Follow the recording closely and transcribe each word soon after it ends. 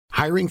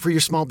Hiring for your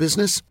small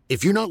business?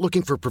 If you're not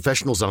looking for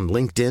professionals on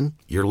LinkedIn,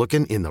 you're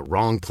looking in the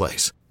wrong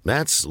place.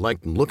 That's like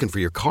looking for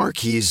your car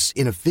keys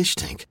in a fish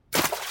tank.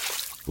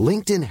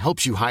 LinkedIn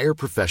helps you hire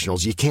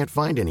professionals you can't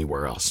find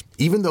anywhere else,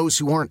 even those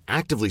who aren't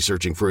actively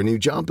searching for a new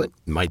job but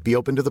might be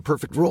open to the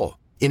perfect role.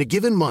 In a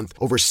given month,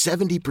 over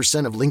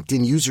 70% of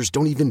LinkedIn users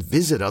don't even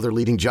visit other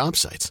leading job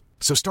sites.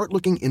 So start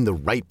looking in the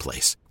right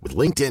place. With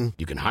LinkedIn,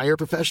 you can hire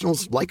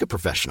professionals like a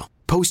professional.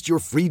 Post your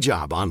free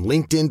job on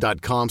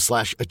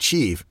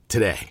linkedin.com/achieve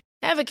today.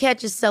 Ever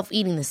catch yourself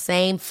eating the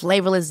same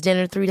flavorless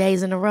dinner 3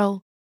 days in a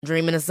row?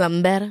 Dreaming of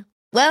something better?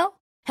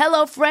 Well,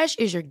 HelloFresh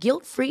is your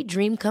guilt-free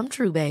dream come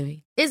true,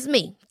 baby. It's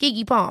me,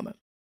 Keke Palmer.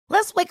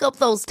 Let's wake up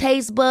those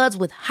taste buds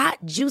with hot,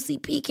 juicy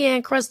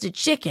pecan-crusted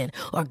chicken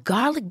or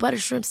garlic butter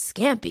shrimp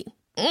scampi.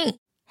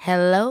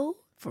 Hello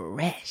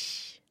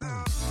Fresh.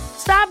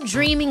 Stop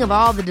dreaming of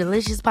all the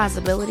delicious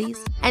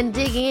possibilities and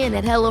dig in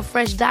at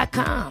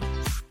HelloFresh.com.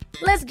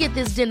 Let's get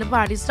this dinner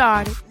party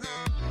started.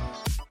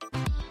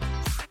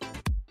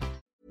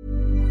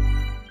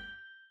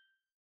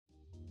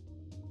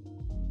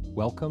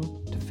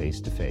 Welcome to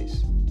Face to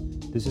Face.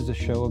 This is a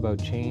show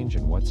about change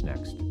and what's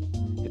next.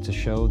 It's a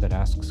show that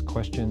asks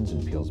questions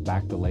and peels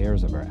back the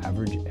layers of our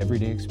average,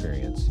 everyday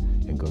experience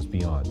and goes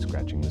beyond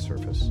scratching the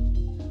surface.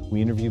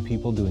 We interview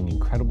people doing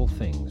incredible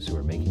things who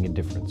are making a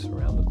difference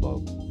around the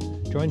globe.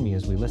 Join me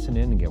as we listen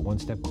in and get one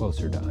step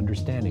closer to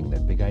understanding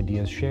that big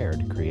ideas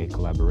shared create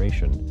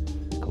collaboration.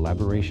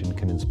 Collaboration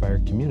can inspire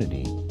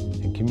community,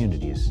 and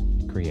communities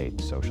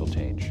create social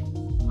change.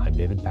 I'm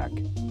David Peck,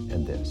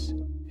 and this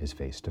is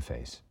Face to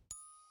Face.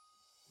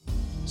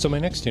 So my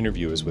next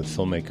interview is with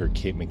filmmaker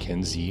Kate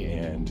McKenzie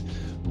and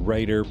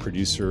writer,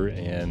 producer,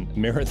 and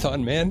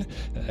marathon man.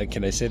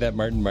 Can I say that?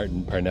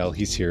 Martin Parnell,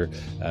 he's here.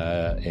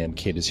 And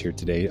Kate is here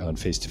today on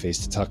Face to Face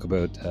to talk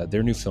about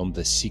their new film,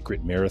 The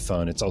Secret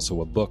Marathon. It's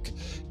also a book.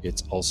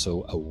 It's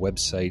also a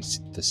website,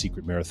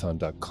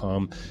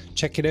 thesecretmarathon.com.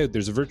 Check it out.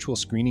 There's a virtual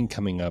screening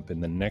coming up in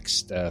the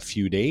next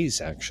few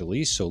days,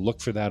 actually. So look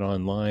for that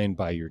online,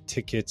 buy your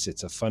tickets.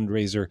 It's a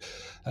fundraiser.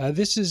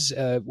 This is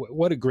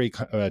what a great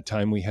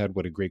time we had.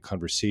 What a great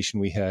conversation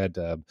we had.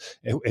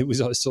 It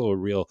was also a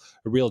real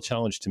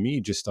challenge to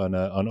me, just on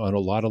a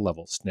lot of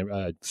levels,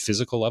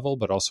 physical level,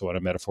 but also on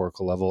a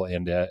metaphorical level,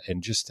 and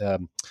just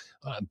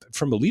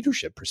from a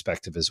leadership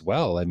perspective as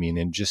well. I mean,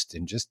 and just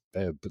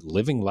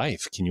living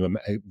life.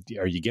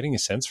 Are you getting a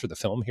sense for the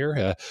film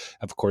here?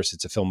 Of course,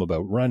 it's a film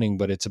about running,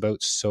 but it's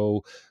about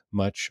so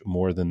much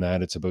more than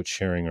that. It's about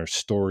sharing our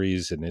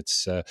stories, and it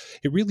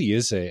really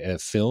is a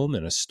film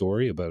and a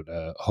story about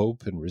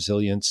hope and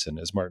resilience. And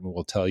as Martin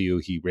will tell you,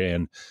 he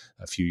ran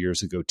a few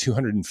years ago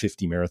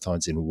 250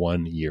 marathons in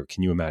 1 year.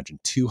 Can you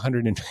imagine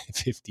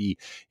 250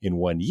 in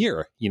 1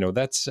 year?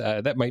 That's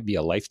that might be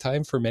a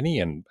lifetime for many,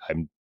 and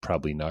I'm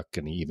probably not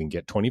going to even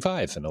get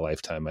 25 in a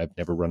lifetime. I've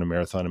never run a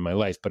marathon in my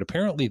life, but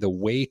apparently the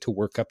way to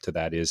work up to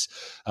that is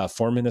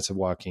 4 minutes of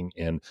walking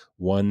and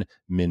 1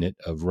 minute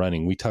of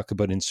running. We talk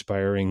about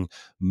inspiring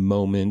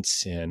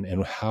moments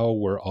and how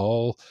we're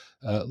all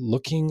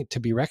looking to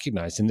be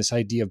recognized in this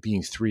idea of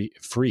being free.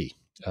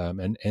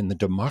 And the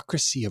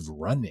democracy of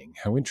running.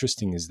 How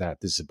interesting is that?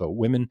 This is about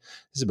women.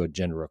 This is about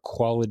gender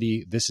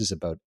equality. This is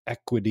about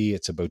equity.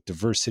 It's about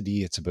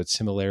diversity. It's about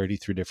similarity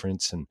through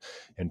difference and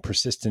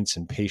persistence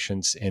and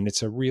patience. And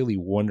it's a really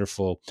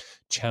wonderful,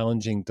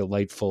 challenging,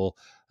 delightful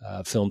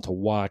film to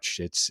watch.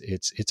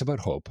 It's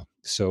about hope.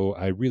 So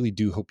I really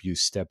do hope you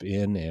step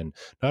in and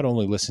not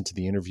only listen to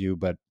the interview,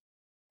 but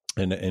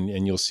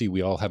and you'll see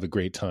we all have a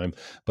great time.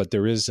 But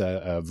there is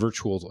a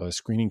virtual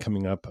screening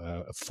coming up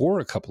for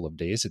a couple of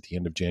days at the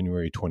end of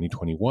January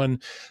 2021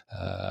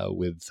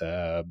 with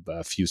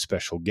a few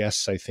special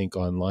guests, I think,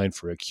 online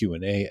for a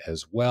Q&A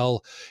as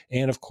well.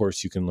 And of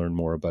course, you can learn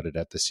more about it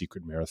at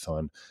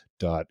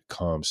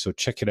thesecretmarathon.com. So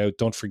check it out.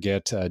 Don't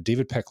forget,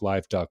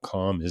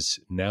 davidpecklive.com is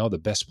now the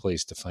best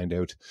place to find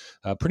out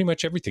pretty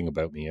much everything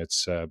about me.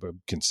 It's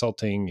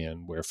consulting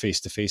and where Face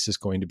to Face is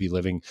going to be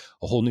living,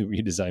 a whole new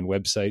redesigned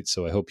website.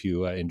 So I hope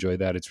you enjoy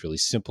that. It's really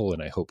simple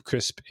and I hope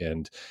crisp,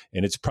 and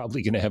it's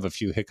probably going to have a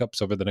few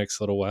hiccups over the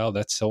next little while.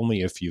 That's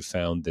only if you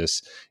found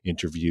this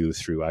interview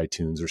through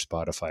iTunes or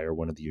Spotify or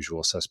one of the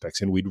usual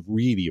suspects. And we'd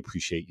really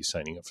appreciate you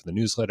signing up for the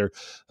newsletter,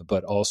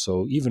 but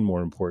also, even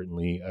more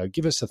importantly,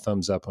 give us a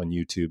thumbs up on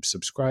YouTube,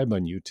 subscribe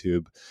on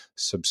YouTube,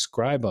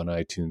 subscribe on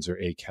iTunes or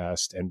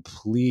Acast, and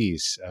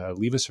please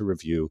leave us a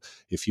review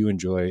if you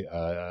enjoy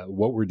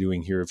what we're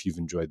doing here. If you've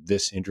enjoyed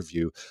this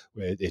interview,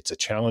 it's a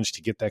challenge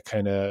to get that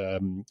kind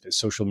of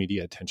social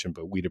media attention,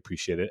 but we'd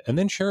appreciate it. And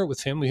then share it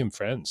with family and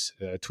friends.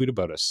 Tweet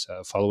about us.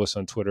 Follow us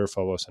on Twitter.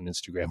 Follow us on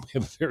Instagram. We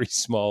have a very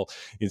small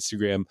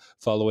Instagram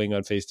following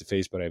on Face to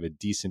Face, but I have a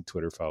decent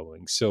Twitter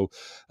following. So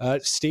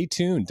stay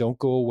tuned. Don't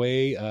go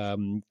away.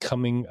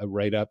 Coming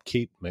right up,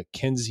 Kate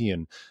McKenzie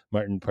and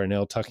Martin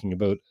Parnell talking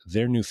about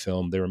their new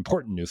film, their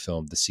important new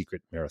film, The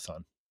Secret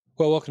Marathon.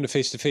 Well, welcome to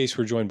Face to Face.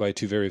 We're joined by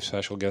two very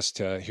special guests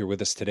here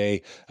with us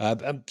today.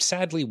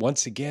 Sadly,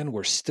 once again,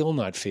 we're still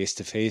not face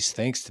to face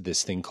thanks to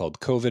this thing called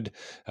COVID.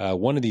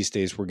 One of these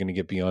days, we're going to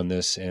get beyond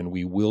this, and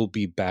we will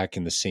be back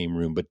in the same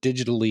room. But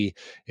digitally,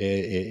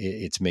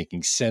 it's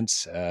making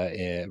sense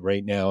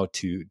right now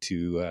to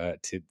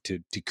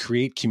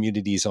create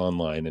communities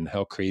online. And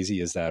how crazy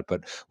is that?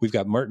 But we've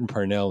got Martin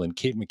Parnell and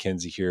Kate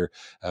McKenzie here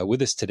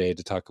with us today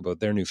to talk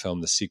about their new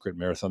film, The Secret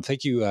Marathon.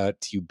 Thank you to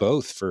you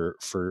both for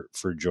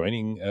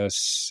joining us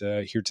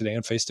here today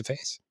on Face to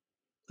Face.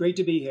 Great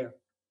to be here.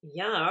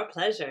 Yeah, our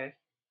pleasure.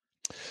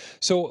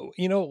 So,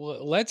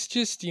 let's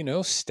just,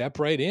 step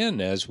right in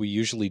as we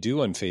usually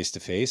do on Face to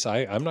Face.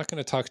 I'm not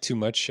going to talk too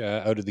much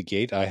out of the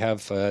gate. I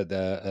have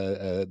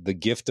the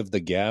gift of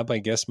the gab, I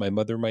guess my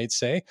mother might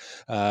say.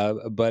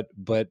 But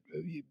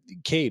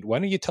Kate, why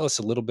don't you tell us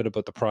a little bit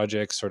about the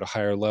project, sort of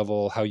higher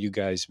level, how you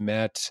guys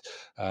met?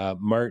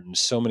 Martin,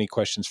 so many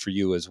questions for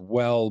you as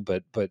well.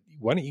 But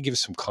why don't you give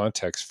us some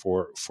context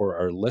for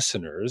our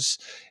listeners,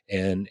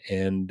 and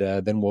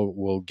then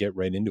we'll get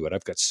right into it.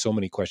 I've got so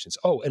many questions.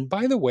 Oh, and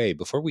by the way,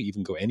 before we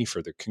even go any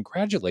further,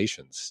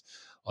 congratulations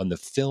on the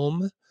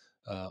film,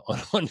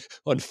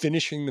 on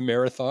finishing the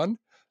marathon.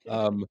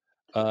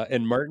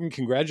 And Martin,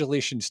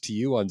 congratulations to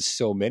you on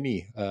so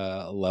many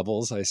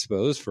levels, I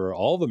suppose, for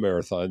all the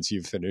marathons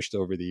you've finished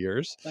over the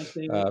years. Thanks,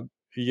 David.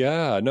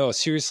 Yeah, no,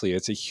 seriously,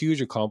 it's a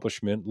huge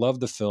accomplishment. Love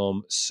the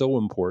film, so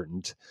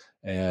important.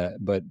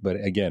 But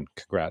again,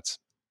 congrats.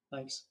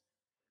 Thanks.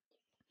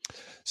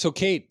 So,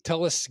 Kate,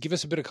 give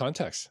us a bit of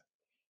context.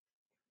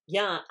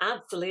 Yeah,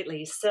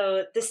 absolutely.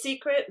 So The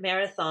Secret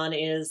Marathon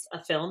is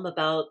a film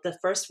about the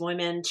first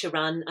woman to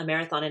run a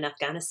marathon in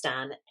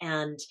Afghanistan.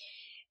 And,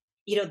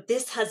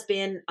 this has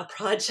been a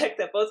project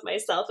that both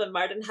myself and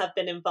Martin have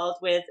been involved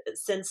with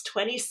since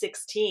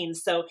 2016.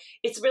 So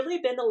it's really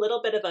been a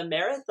little bit of a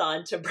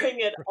marathon to bring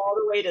it all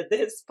the way to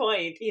this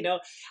point.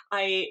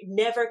 I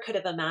never could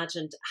have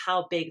imagined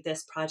how big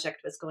this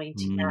project was going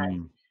to get.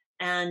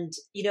 And,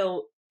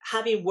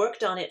 having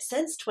worked on it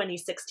since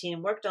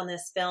 2016, worked on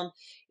this film,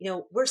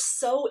 we're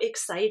so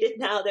excited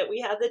now that we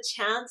have the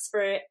chance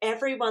for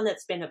everyone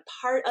that's been a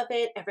part of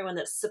it, everyone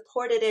that's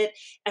supported it,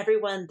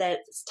 everyone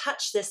that's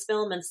touched this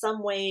film in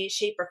some way,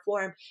 shape, or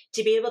form,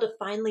 to be able to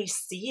finally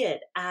see it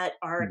at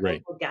our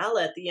local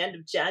gala at the end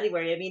of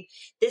January. I mean,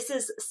 this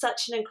is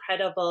such an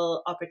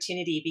incredible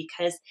opportunity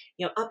because,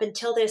 up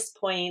until this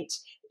point,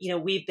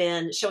 we've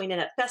been showing it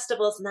at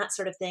festivals and that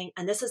sort of thing.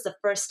 And this is the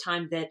first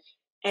time that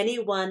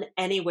anyone,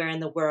 anywhere in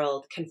the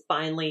world can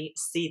finally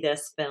see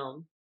this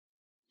film.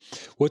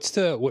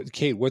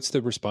 Kate, what's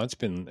the response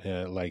been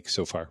like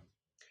so far?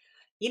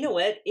 You know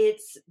what?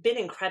 It's been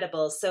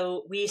incredible.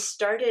 So we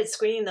started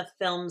screening the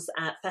films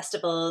at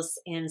festivals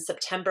in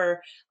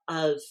September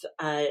of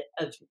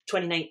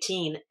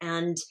 2019.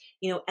 And,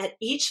 at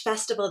each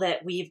festival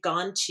that we've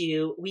gone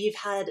to, we've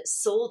had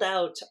sold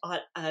out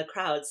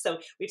crowds. So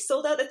we've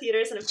sold out the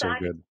theaters. And in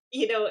fact, good.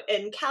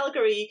 In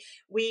Calgary,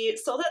 we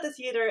sold out the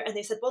theater and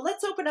they said, well,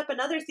 let's open up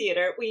another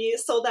theater. We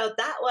sold out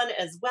that one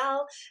as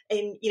well.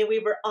 And, we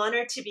were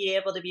honored to be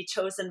able to be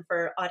chosen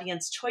for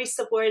Audience Choice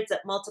Awards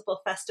at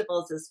multiple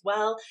festivals as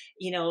well.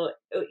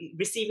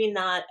 Receiving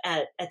that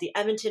at the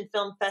Edmonton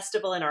Film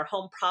Festival in our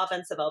home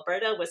province of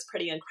Alberta was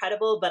pretty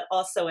incredible, but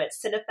also at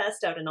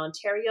Cinefest out in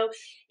Ontario.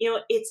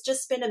 It's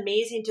just been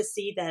amazing to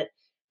see that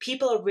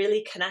people are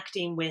really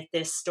connecting with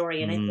this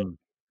story. And I think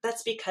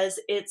that's because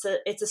it's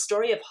a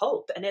story of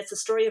hope and it's a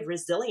story of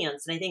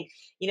resilience. And I think,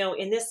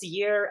 in this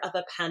year of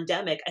a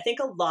pandemic, I think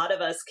a lot of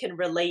us can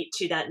relate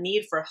to that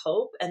need for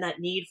hope and that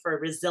need for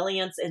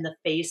resilience in the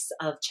face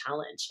of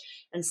challenge.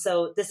 And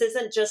so this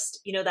isn't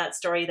just, that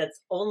story that's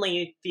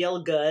only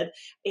feel good.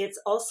 It's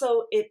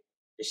also, it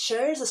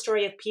shares a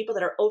story of people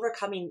that are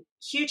overcoming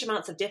huge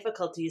amounts of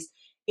difficulties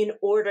in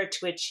order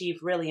to achieve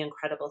really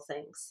incredible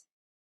things.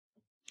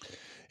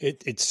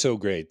 It's so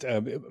great.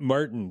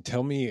 Martin,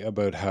 tell me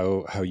about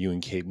how you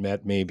and Kate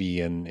met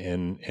maybe,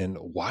 and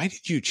why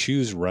did you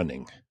choose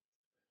running?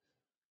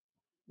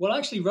 Well,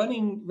 actually,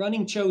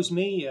 running chose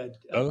me.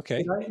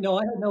 Okay. I had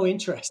no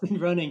interest in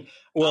running.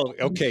 Well,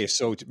 okay.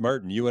 So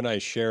Martin, you and I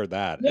share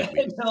that at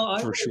least,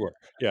 for sure.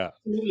 Yeah.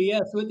 Absolutely,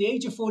 yeah. So at the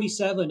age of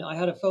 47, I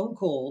had a phone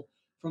call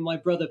from my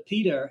brother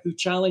Peter, who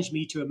challenged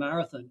me to a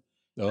marathon.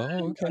 Oh,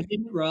 okay. I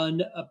didn't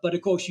run, but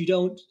of course you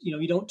don't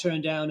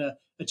turn down a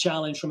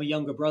challenge from a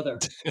younger brother.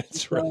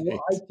 That's right.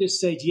 I just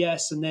said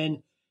yes, and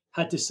then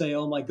had to say,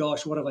 oh my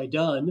gosh, what have I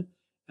done?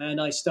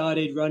 And I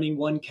started running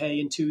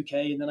 1K and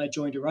 2K, and then I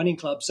joined a running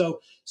club.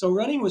 So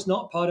running was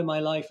not part of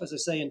my life, as I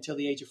say, until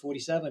the age of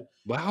 47.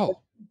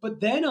 Wow. But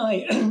then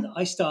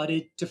I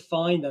started to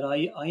find that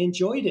I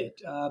enjoyed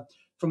it.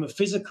 From a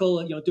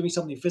physical, doing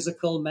something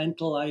physical,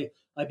 mental, I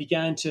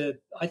began to,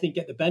 I think,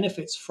 get the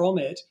benefits from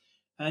it.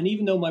 And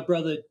even though my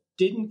brother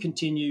didn't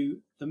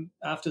continue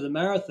after the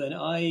marathon,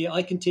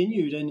 I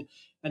continued, and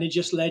it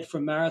just led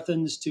from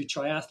marathons to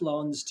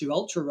triathlons to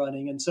ultra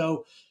running. And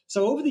so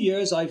over the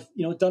years, I've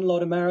done a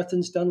lot of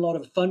marathons, done a lot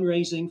of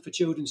fundraising for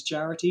children's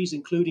charities,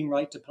 including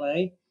Right to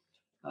Play.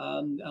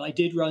 And I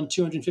did run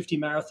 250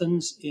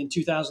 marathons in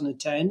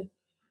 2010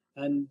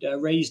 and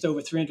raised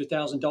over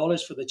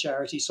 $300,000 for the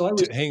charity. So I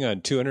was hang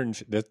on,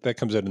 200 that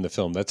comes out in the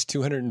film. That's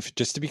 200.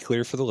 Just to be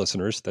clear for the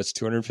listeners, that's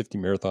 250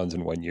 marathons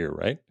in 1 year,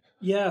 right?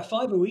 Yeah,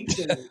 5 a week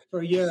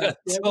for a year.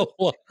 That's a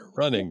lot of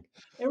running.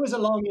 It was a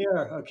long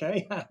year,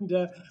 okay.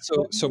 And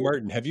so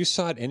Martin, have you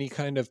sought any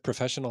kind of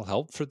professional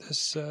help for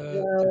this?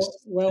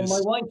 Well, my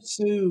wife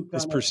Sue,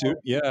 this pursuit,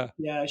 yeah,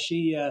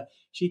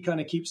 she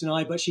kind of keeps an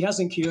eye, but she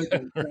hasn't cured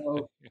me,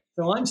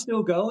 so I'm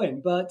still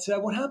going. But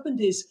what happened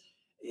is,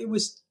 it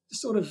was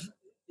sort of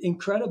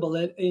incredible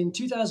that in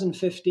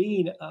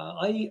 2015,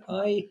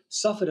 I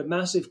suffered a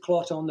massive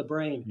clot on the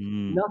brain.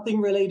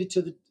 Nothing related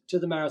to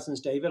the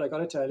marathons, David. I got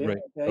to tell you, right?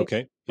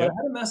 Okay, but I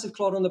had a massive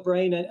clot on the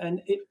brain,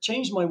 and it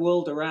changed my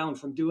world around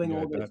from doing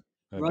all this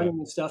running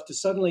and stuff to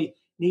suddenly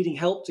needing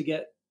help to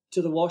get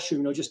to the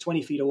washroom, just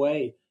 20 feet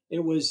away.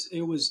 It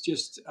was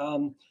just,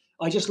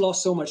 I just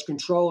lost so much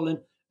control. And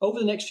over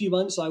the next few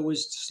months, I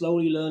was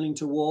slowly learning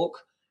to walk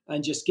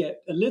and just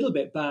get a little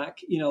bit back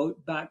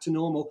to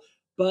normal.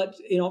 But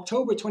in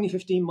October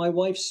 2015, my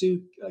wife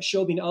Sue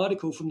showed me an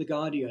article from The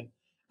Guardian,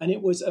 and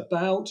it was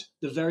about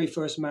the very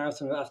first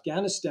marathon of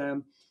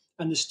Afghanistan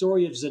and the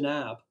story of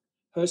Zainab,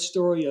 her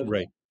story of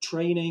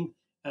training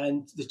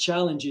and the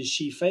challenges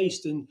she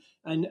faced.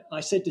 And I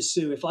said to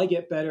Sue, if I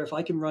get better, if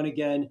I can run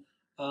again,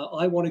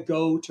 I want to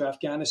go to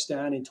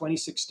Afghanistan in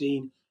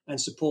 2016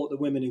 and support the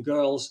women and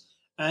girls.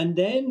 And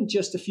then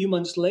just a few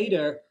months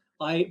later,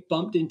 I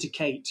bumped into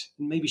Kate,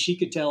 and maybe she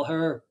could tell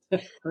her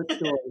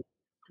story.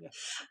 Yeah.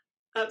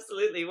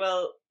 Absolutely.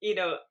 Well,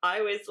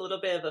 I was a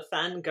little bit of a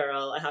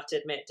fangirl, I have to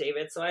admit,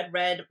 David. So I'd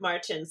read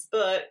Martin's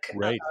book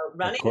about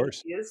running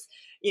these,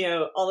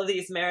 all of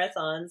these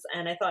marathons,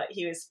 and I thought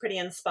he was a pretty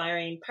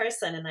inspiring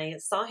person. And I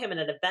saw him at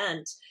an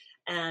event,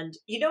 and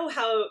you know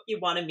how you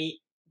want to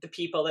meet the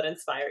people that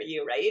inspire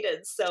you, right?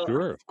 And so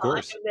sure, of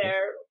course.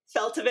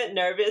 Felt a bit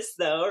nervous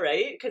though,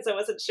 right? Because I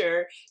wasn't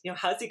sure,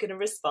 how's he going to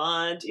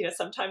respond?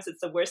 Sometimes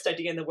it's the worst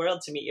idea in the world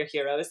to meet your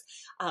heroes.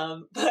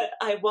 But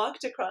I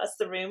walked across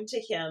the room to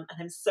him, and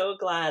I'm so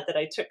glad that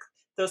I took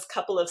those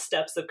couple of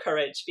steps of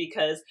courage,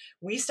 because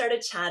we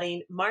started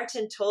chatting.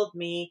 Martin told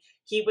me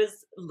he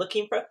was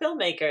looking for a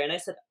filmmaker, and I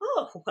said,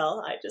 "Oh,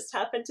 well, I just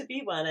happen to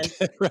be one."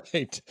 And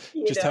right,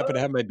 just happen to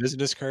have my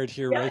business card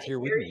here, right here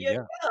with me.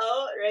 Yeah,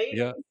 right.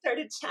 Yeah. We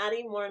started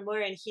chatting more and more,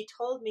 and he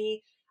told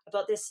me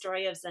about this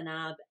story of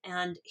Zainab,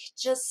 and it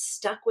just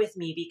stuck with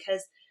me,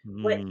 because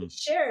what he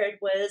shared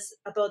was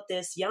about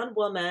this young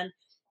woman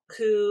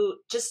who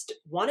just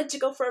wanted to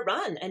go for a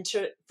run, and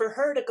for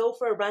her to go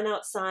for a run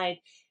outside,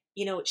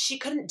 she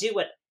couldn't do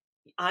what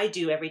I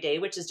do every day,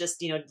 which is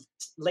just,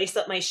 lace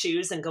up my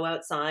shoes and go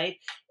outside.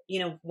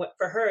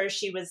 For her,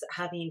 she was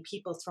having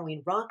people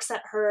throwing rocks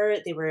at her.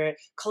 They were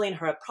calling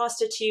her a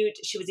prostitute.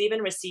 She was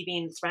even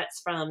receiving threats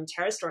from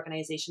terrorist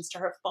organizations to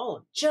her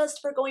phone just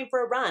for going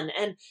for a run.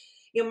 And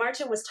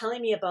Martin was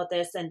telling me about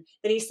this, and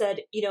then he said,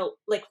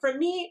 like, for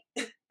me,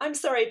 I'm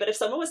sorry, but if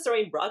someone was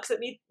throwing rocks at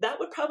me, that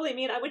would probably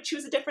mean I would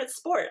choose a different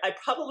sport. I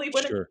probably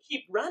wouldn't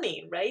keep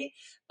running, right?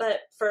 But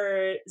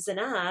for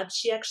Zainab,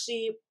 she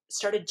actually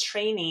started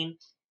training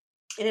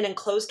in an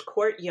enclosed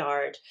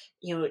courtyard,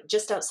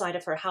 just outside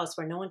of her house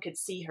where no one could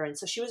see her. And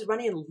so she was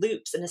running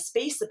loops in a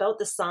space about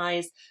the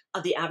size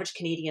of the average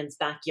Canadian's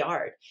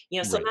backyard.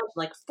 So imagine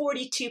like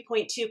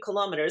 42.2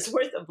 kilometers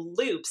worth of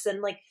loops.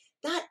 And like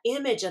that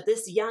image of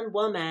this young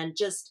woman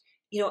just,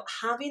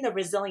 having the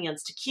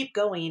resilience to keep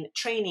going,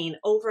 training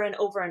over and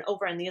over and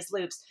over in these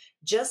loops,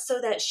 just so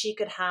that she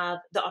could have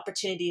the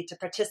opportunity to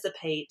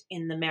participate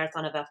in the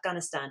Marathon of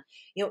Afghanistan,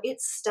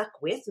 it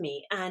stuck with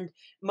me. And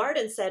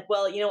Martin said,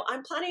 well,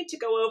 I'm planning to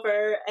go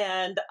over,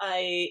 and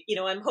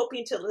I'm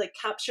hoping to like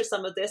capture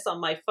some of this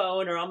on my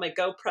phone or on my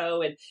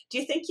GoPro. And do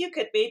you think you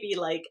could maybe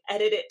like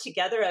edit it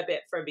together a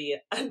bit for me?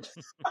 And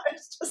I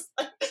was just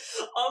like,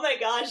 oh my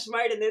gosh,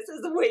 Martin, this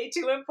is way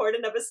too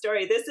important of a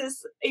story. This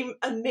is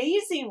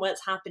amazing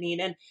what's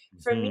happening. And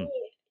for me,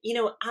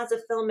 as a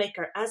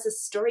filmmaker, as a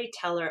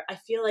storyteller, I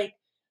feel like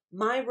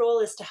my role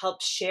is to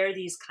help share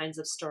these kinds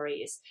of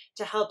stories,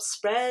 to help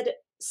spread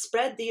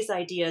these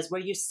ideas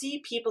where you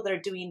see people that are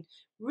doing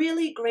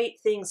really great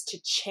things to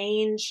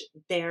change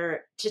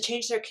their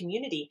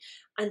community.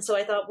 And so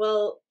I thought,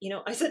 well,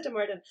 I said to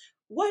Martin,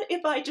 what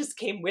if I just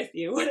came with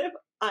you? What if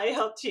I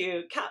helped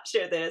you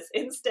capture this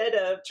instead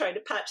of trying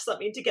to patch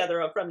something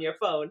together from your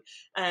phone?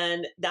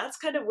 And that's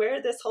kind of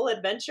where this whole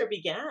adventure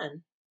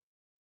began.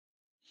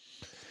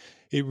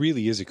 It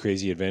really is a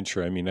crazy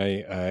adventure. I mean,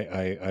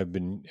 I've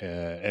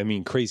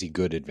been, crazy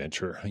good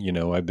adventure.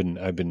 I've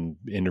been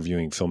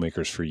interviewing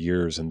filmmakers for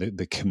years, and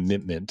the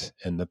commitment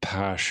and the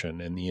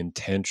passion and the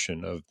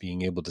intention of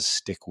being able to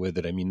stick with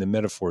it. I mean, the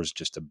metaphors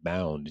just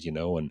abound,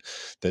 and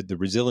the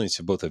resilience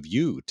of both of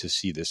you to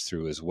see this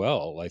through as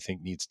well, I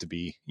think needs to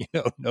be,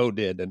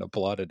 noted and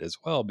applauded as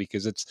well,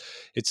 because it's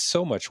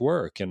so much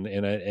work. And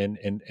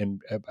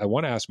I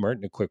want to ask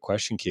Martin a quick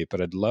question, Kate, but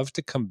I'd love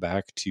to come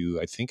back to,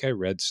 I think I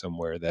read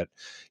somewhere that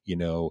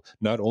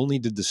not only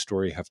did the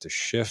story have to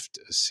shift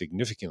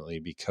significantly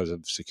because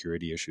of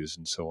security issues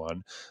and so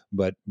on,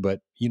 but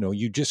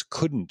you just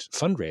couldn't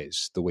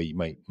fundraise the way you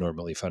might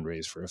normally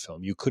fundraise for a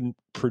film. You couldn't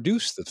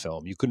produce the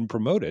film, you couldn't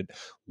promote it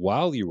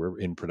while you were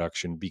in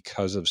production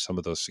because of some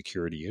of those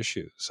security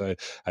issues.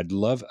 I'd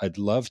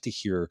love to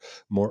hear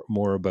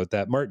more about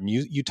that. Martin,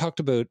 you talked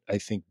about, I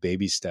think,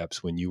 baby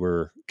steps when you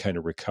were kind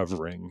of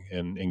recovering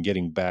and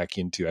getting back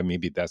into,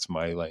 maybe that's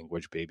my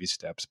language, baby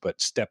steps,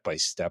 but step by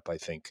step, I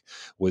think,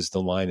 was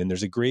the line. And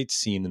there's a great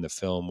scene in the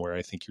film where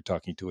I think you're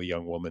talking to a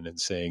young woman and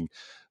saying,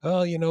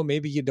 oh,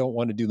 maybe you don't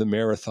want to do the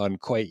marathon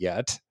quite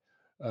yet.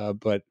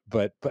 But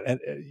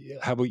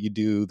how about you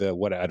do the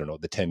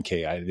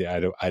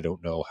 10K? I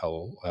don't know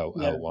how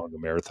long a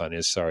marathon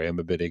is. Sorry, I'm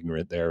a bit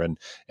ignorant there. And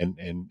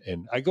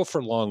I go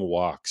for long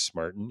walks,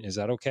 Martin. Is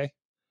that okay?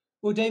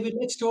 Well, David,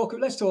 let's talk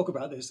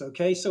about this.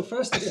 Okay. So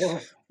first of all,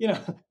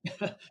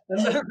 the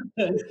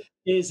marathon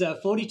is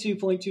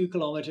 42.2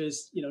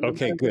 kilometers,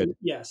 Okay, good.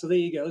 Yeah. So there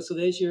you go. So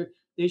there's your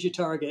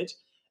target.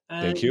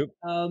 And, thank you.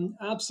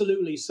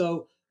 Absolutely.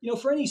 So,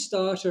 for any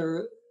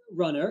starter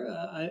runner,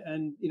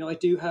 I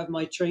do have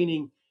my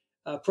training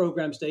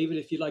programs, David,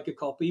 if you'd like a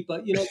copy,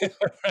 but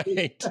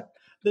right.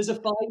 there's a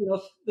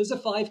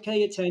 5K,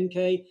 a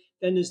 10K,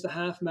 then there's the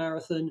half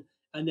marathon,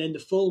 and then the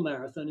full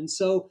marathon. And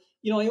so,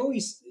 I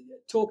always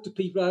talk to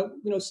people out,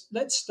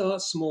 let's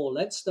start small.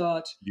 Let's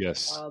start.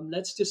 Yes.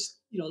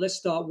 Let's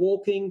start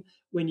walking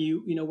when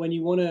you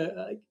want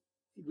to,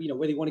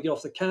 whether you want to get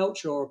off the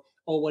couch or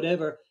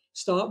whatever.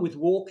 Start with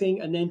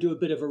walking and then do a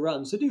bit of a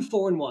run. So do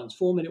 4 in 1s,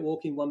 4 minute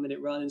walking, 1 minute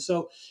run. And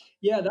so,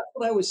 that's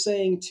what I was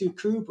saying to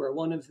Kubra,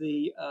 one of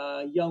the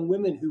young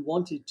women who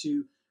wanted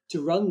to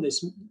run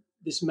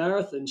this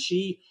marathon.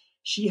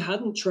 She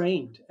hadn't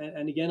trained.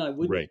 And again, I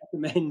wouldn't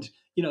recommend,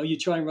 you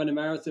try and run a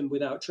marathon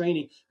without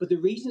training. But the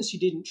reason she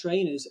didn't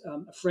train is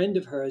a friend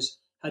of hers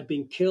had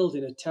been killed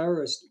in a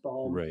terrorist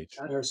bomb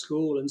at her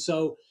school. And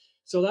so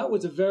that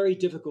was a very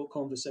difficult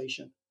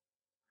conversation.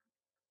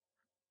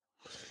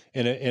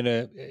 And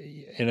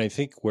I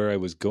think where I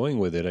was going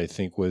with it, I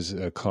think, was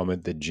a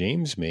comment that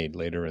James made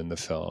later in the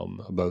film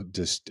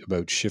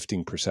about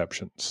shifting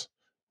perceptions,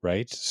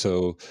 right?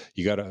 So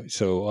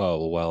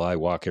I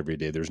walk every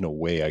day. There's no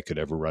way I could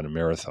ever run a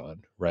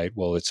marathon, right?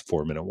 Well, it's a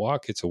 4-minute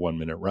walk. It's a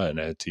 1-minute run.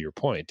 To your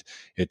point,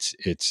 it's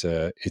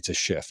a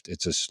shift.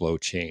 It's a slow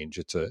change.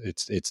 It's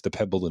the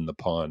pebble in the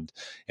pond.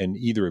 And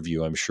either of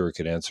you, I'm sure,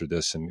 could answer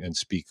this and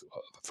speak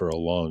for a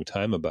long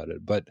time about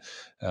it. But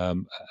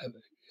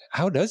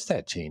how does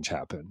that change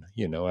happen?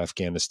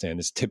 Afghanistan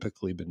has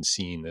typically been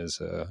seen as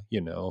a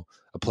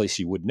place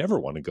you would never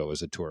want to go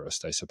as a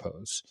tourist, I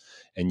suppose.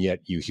 And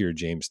yet you hear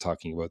James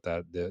talking about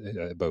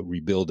that, about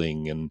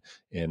rebuilding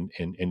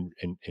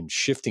and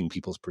shifting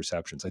people's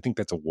perceptions. I think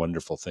that's a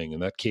wonderful thing.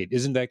 And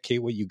isn't that,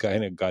 Kate, what you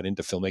kind of got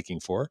into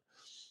filmmaking for?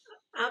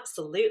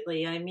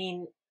 Absolutely. I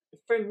mean,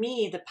 for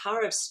me, the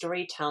power of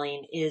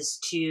storytelling is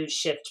to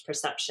shift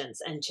perceptions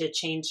and to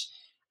change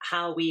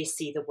how we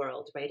see the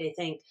world, right? I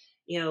think,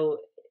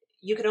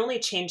 you can only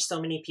change so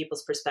many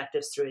people's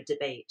perspectives through a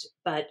debate,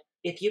 but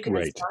if you can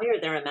inspire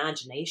their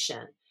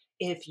imagination,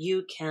 if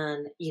you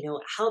can,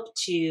 help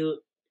to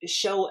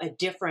show a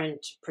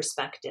different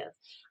perspective,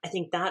 I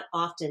think that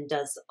often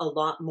does a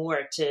lot more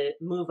to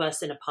move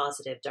us in a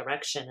positive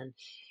direction. And,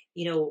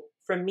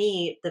 for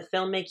me, the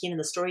filmmaking and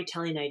the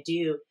storytelling I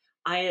do,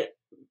 I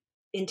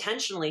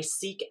intentionally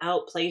seek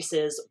out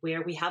places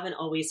where we haven't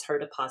always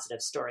heard a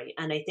positive story.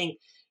 And I think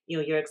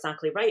you're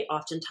exactly right.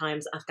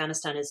 Oftentimes,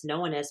 Afghanistan is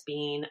known as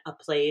being a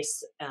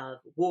place of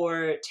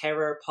war,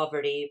 terror,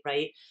 poverty,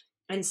 right?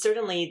 And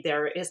certainly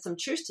there is some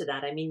truth to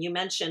that. I mean, you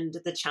mentioned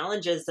the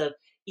challenges of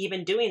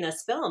even doing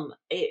this film.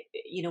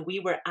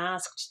 We were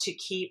asked to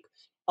keep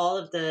all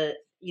of the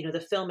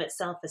film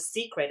itself a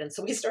secret. And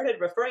so we started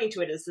referring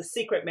to it as the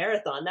secret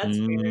marathon. That's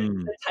where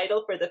the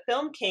title for the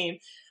film came,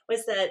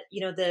 was that,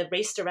 the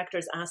race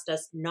directors asked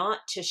us not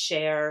to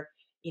share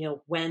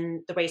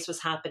when the race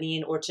was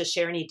happening or to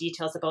share any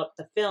details about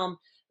the film,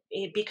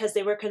 because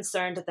they were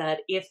concerned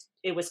that if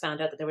it was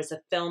found out that there was a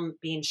film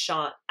being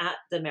shot at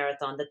the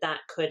marathon, that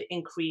could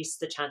increase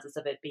the chances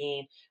of it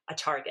being a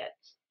target.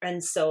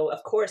 And so,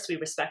 of course, we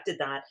respected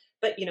that.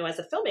 But, as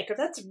a filmmaker,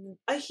 that's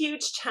a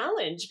huge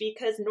challenge,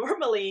 because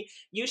normally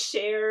you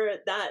share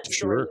that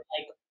story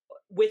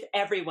with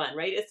everyone,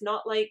 right? It's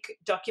not like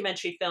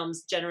documentary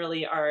films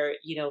generally are,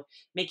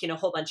 making a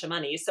whole bunch of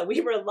money. So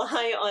we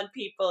rely on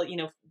people,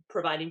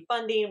 providing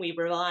funding. We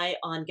rely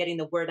on getting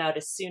the word out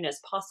as soon as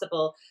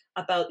possible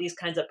about these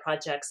kinds of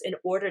projects in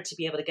order to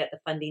be able to get the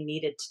funding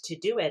needed to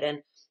do it.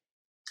 And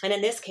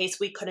in this case,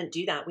 we couldn't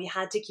do that. We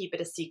had to keep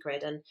it a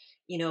secret. And,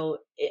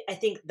 I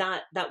think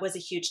that was a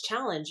huge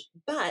challenge.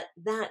 But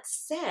that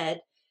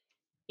said,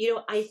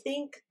 I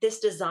think this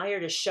desire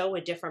to show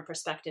a different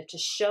perspective, to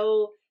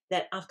show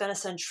that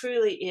Afghanistan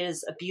truly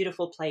is a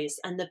beautiful place,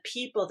 and the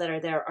people that are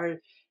there are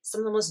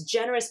some of the most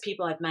generous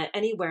people I've met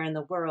anywhere in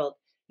the world.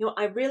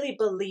 I really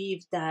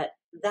believe that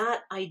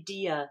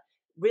idea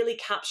really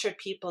captured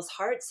people's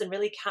hearts and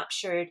really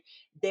captured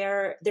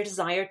their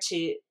desire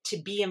to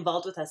be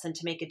involved with us and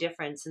to make a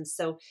difference. And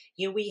so,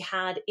 we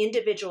had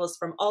individuals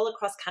from all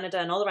across Canada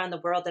and all around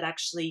the world that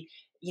actually,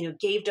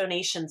 gave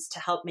donations to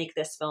help make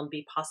this film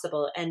be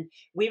possible. And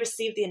we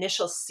received the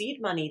initial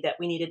seed money that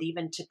we needed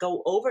even to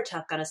go over to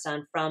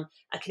Afghanistan from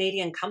a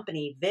Canadian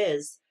company,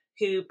 Viz,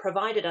 who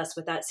provided us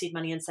with that seed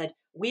money and said,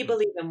 we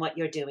believe in what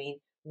you're doing.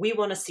 We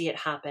want to see it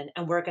happen,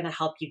 and we're going to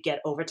help you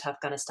get over to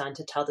Afghanistan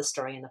to tell the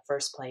story in the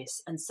first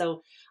place. And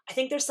so I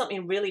think there's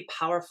something really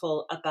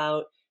powerful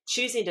about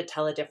choosing to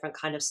tell a different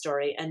kind of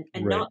story and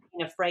Right. not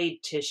being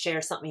afraid to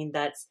share something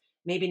that's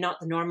maybe not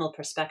the normal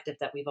perspective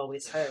that we've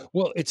always heard.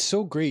 Well, it's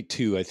so great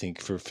too, I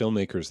think, for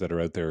filmmakers that are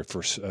out there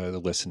for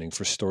listening,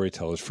 for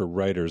storytellers, for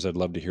writers. I'd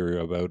love to hear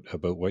about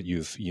what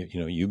you've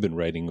been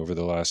writing over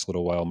the last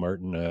little while,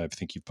 Martin. I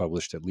think you've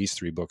published at least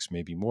 3 books,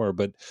 maybe more.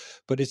 But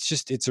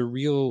it's a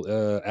real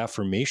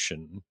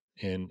affirmation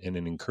and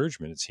an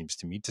encouragement, it seems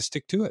to me, to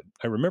stick to it.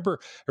 I remember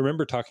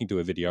talking to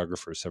a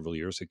videographer several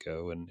years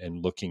ago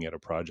and looking at a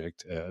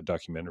project, a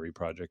documentary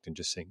project, and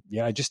just saying,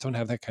 yeah, I just don't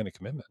have that kind of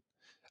commitment.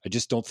 I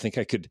just don't think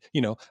I could,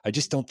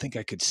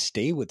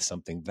 stay with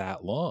something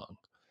that long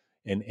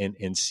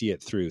and see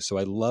it through. So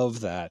I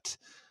love that.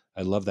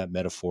 I love that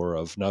metaphor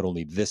of not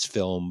only this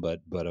film,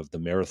 but of the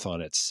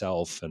marathon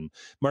itself. And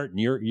Martin,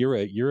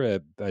 you're a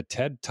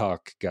TED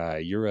Talk guy.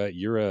 You're a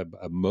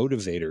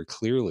motivator.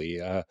 Clearly,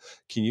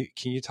 can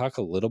you talk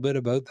a little bit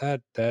about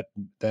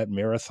that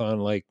marathon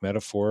like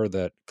metaphor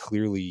that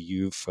clearly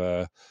you've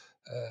I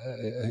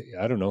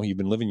don't know, you've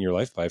been living your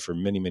life by for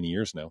many, many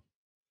years now?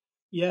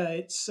 Yeah,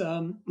 it's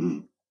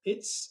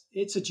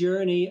it's a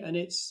journey, and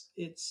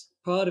it's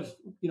part of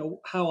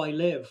how I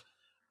live.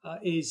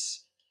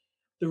 Is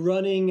the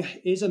running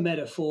is a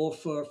metaphor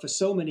for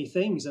so many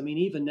things. I mean,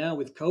 even now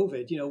with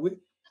COVID,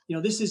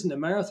 this isn't a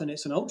marathon;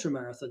 it's an ultra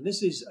marathon.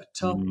 This is a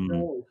tough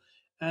goal,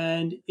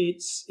 and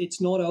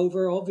it's not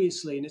over,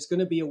 obviously, and it's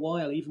going to be a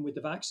while, even with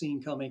the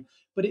vaccine coming.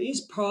 But it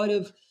is part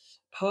of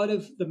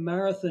the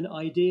marathon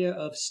idea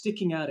of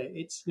sticking at it.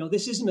 It's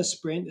this isn't a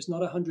sprint. It's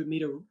not a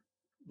 100-meter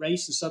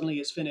race and suddenly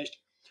it's finished.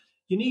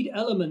 You need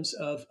elements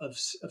of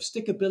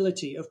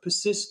stickability, of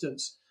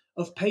persistence,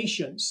 of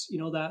patience.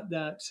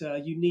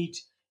 That you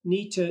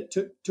need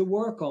to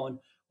work on.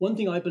 One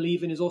thing I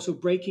believe in is also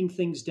breaking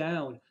things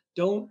down.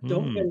 Don't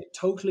get it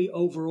totally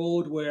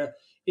overawed where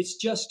it's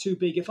just too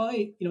big. If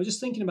I just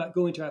thinking about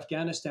going to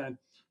Afghanistan,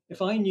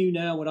 if I knew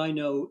now what I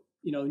knew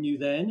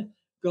then,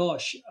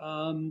 gosh,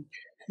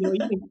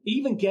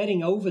 even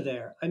getting over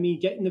there. I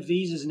mean, getting the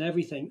visas and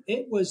everything.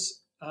 It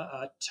was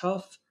a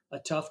tough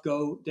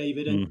go,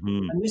 David.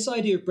 And this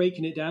idea of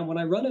breaking it down, when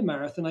I run a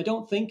marathon, I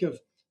don't think of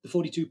the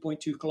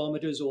 42.2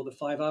 kilometers or the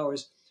 5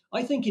 hours.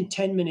 I think in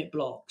 10-minute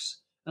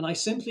blocks. And I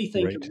simply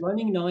think of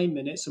running 9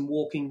 minutes and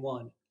walking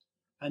 1.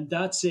 And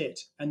that's it.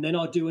 And then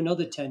I'll do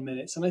another 10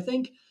 minutes. And I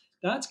think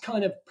that's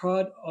kind of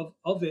part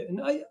of it. And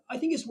I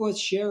think it's worth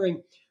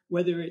sharing,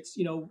 whether it's,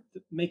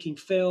 making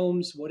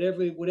films,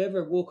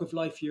 whatever walk of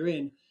life you're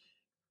in.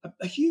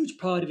 A huge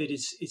part of it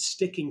is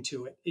sticking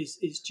to it,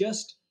 is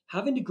just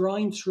having to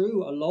grind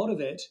through a lot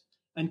of it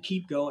and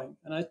keep going.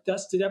 And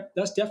that's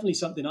definitely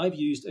something I've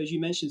used, as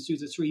you mentioned, through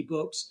the 3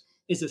 books,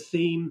 is a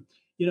theme.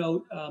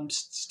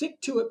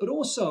 Stick to it, but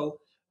also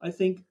I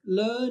think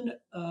learn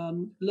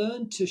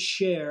to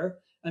share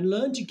and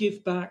learn to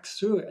give back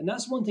through it. And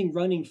that's one thing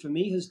running for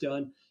me has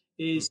done.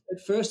 Is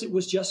at first it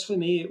was just for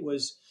me. It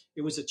was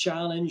a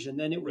challenge, and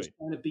then it was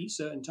trying to beat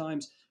certain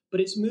times.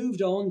 But it's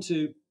moved on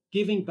to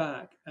giving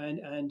back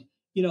and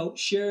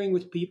sharing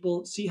with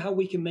people, see how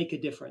we can make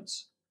a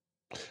difference.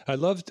 I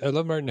love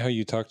Martin, how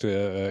you talked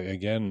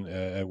again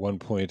at one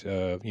point.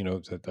 I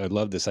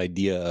love this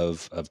idea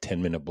of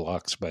 10-minute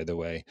blocks. By the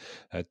way,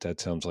 that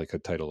sounds like a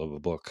title of a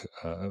book.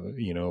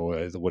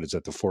 What is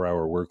that? The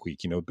 4-Hour Work Week.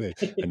 I know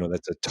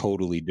that's a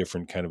totally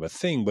different kind of a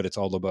thing, but it's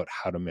all about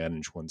how to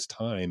manage one's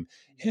time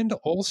and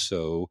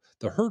also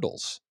the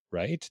hurdles.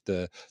 Right.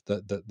 If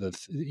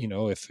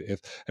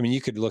I mean,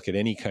 you could look at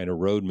any kind of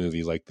road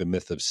movie like The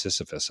Myth of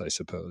Sisyphus, I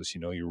suppose.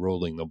 You're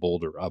rolling the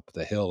boulder up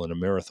the hill, and a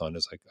marathon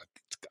is like, I've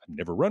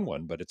never run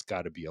one, but it's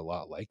got to be a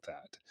lot like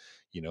that.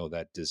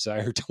 That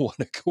desire to want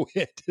to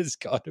quit has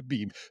got to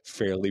be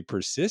fairly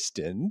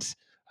persistent,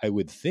 I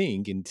would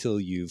think, until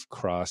you've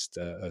crossed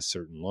a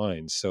certain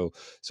line. So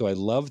I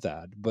love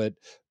that. But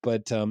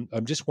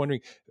I'm just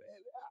wondering,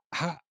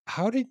 how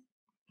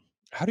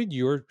did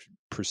your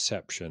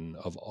perception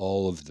of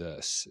all of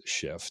this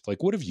shift?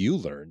 Like, what have you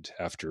learned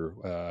after?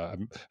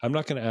 I'm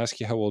not going to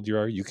ask you how old you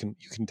are. You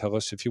can tell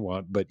us if you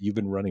want, but you've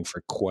been running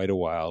for quite a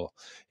while,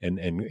 and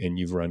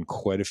you've run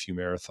quite a few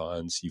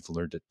marathons. You've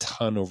learned a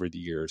ton over the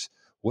years.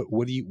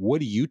 What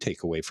do you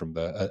take away from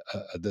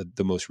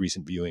the most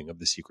recent viewing of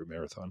The Secret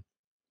Marathon?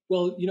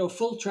 Well,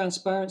 full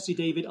transparency,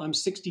 David. I'm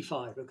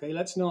 65. Okay,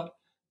 let's not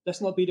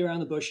beat around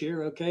the bush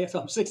here. Okay,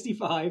 so I'm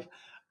 65.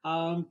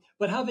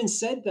 But having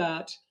said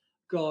that,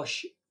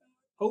 gosh,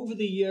 over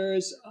the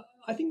years,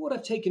 I think what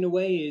I've taken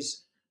away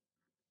is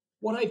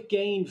what I've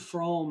gained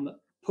from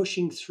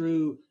pushing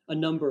through a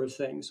number of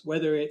things,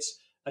 whether it's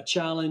a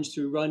challenge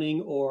through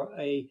running or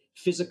a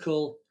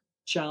physical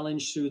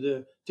challenge through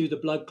the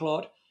blood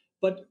clot.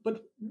 But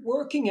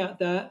working at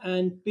that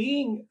and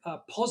being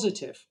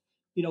positive,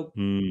 you know,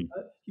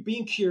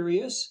 being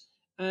curious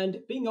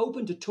and being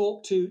open to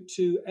talk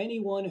to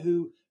anyone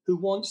who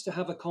wants to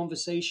have a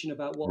conversation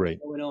about what's Right.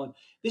 going on.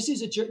 This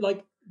is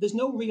like there's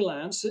no real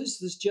answers.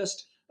 There's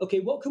just, okay,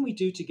 what can we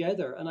do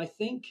together? And I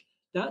think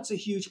that's a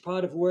huge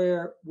part of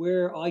where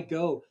I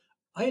go.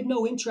 I had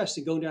no interest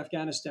in going to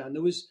Afghanistan.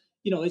 There was,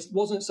 it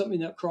wasn't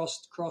something that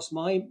crossed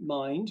my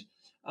mind.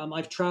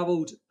 I've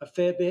traveled a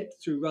fair bit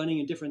through running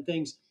and different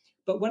things,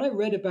 but when I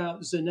read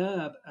about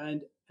Zainab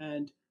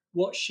and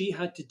what she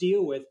had to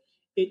deal with,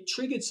 it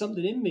triggered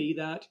something in me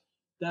that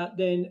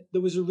then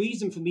there was a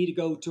reason for me to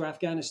go to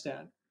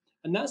Afghanistan.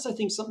 And that's, I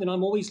think, something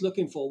I'm always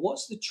looking for.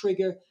 What's the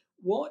trigger?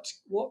 What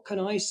can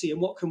I see and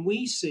what can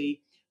we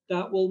see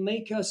that will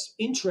make us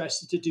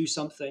interested to do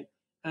something,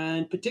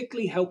 and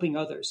particularly helping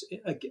others?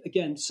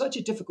 Again, such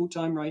a difficult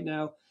time right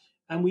now,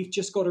 and we've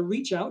just got to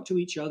reach out to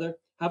each other,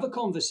 have a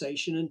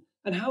conversation,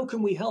 and how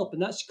can we help?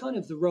 And that's kind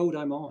of the road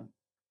I'm on.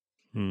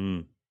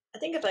 Mm. I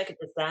think if I could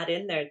just add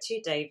in there too,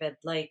 David,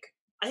 like,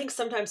 I think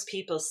sometimes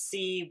people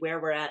see where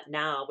we're at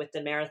now with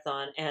the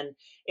marathon and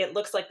it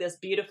looks like this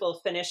beautiful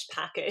finished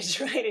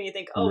package, right? And you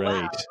think, oh,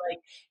 wow, Right. like,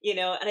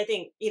 and I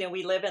think,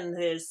 we live in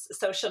this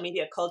social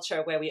media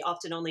culture where we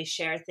often only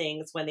share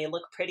things when they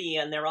look pretty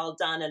and they're all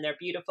done and they're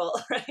beautiful,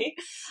 right?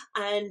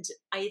 And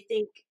I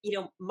think,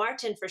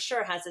 Martin for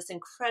sure has this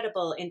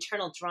incredible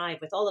internal drive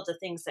with all of the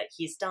things that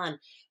he's done.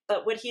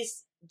 But what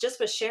he's just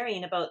was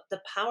sharing about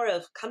the power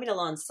of coming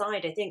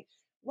alongside, I think,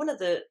 one of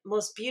the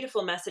most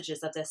beautiful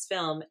messages of this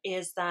film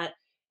is that,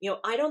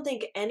 I don't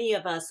think any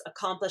of us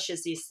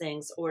accomplishes these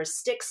things or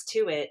sticks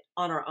to it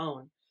on our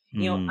own.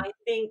 I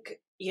think,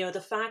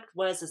 the fact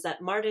is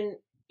that Martin,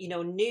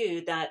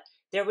 knew that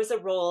there was a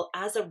role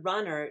as a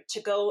runner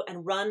to go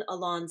and run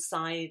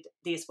alongside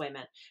these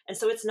women. And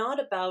so it's not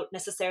about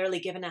necessarily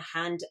giving a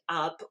hand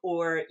up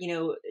or,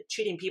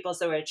 treating people as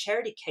though a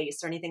charity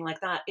case or anything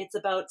like that. It's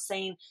about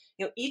saying,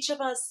 each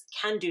of us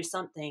can do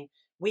something.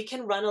 We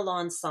can run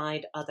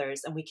alongside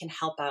others and we can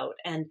help out.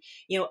 And,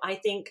 I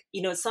think,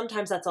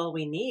 sometimes that's all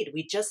we need.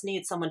 We just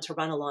need someone to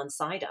run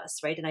alongside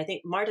us, right? And I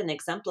think Martin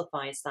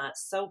exemplifies that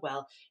so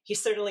well. He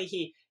certainly,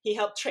 he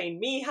helped train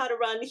me how to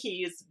run.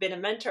 He's been a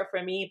mentor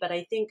for me. But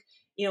I think,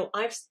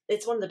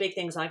 it's one of the big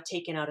things I've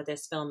taken out of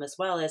this film as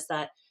well, is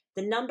that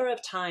the number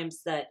of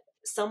times that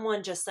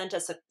someone just sent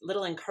us a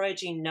little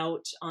encouraging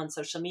note on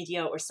social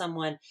media, or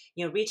someone,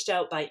 reached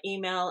out by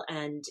email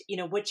and,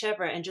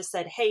 whichever, and just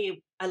said,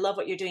 hey, I love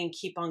what you're doing.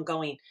 Keep on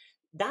going.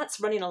 That's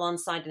running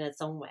alongside in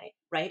its own way.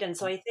 Right. And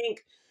so I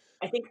think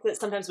that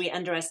sometimes we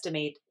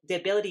underestimate the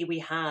ability we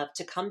have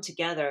to come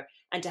together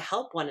and to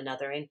help one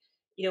another. And,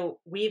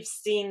 we've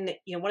seen,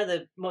 one of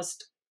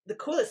the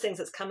coolest things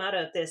that's come out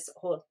of this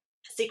whole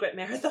Secret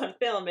Marathon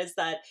film is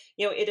that,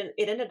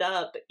 it ended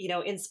up,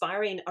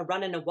 inspiring a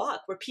run and a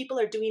walk where people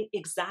are doing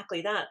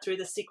exactly that through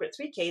the Secret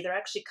 3K. They're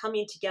actually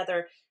coming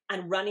together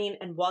and running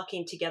and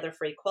walking together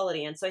for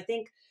equality. And so I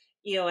think,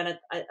 and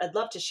I'd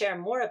love to share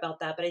more about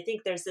that, but I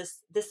think there's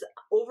this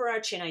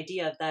overarching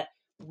idea of that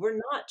we're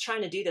not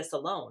trying to do this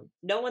alone.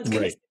 No one's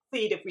going to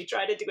succeed if we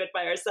try to do it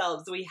by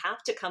ourselves. We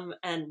have to come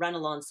and run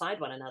alongside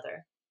one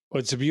another. Well,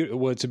 it's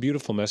a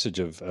beautiful message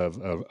of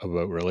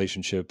about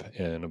relationship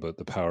and about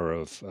the power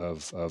of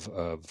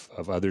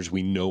others.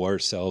 We know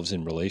ourselves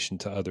in relation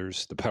to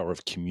others. The power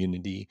of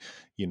community.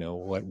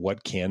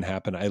 What can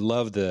happen. I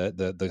love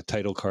the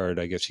title card,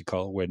 I guess you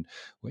call it, when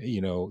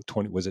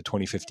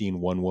 2015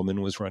 one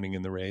woman was running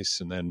in the race,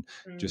 and then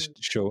just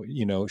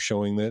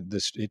showing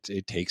that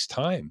it takes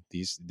time.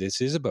 This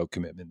is about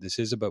commitment. This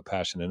is about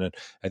passion, and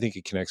I think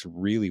it connects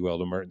really well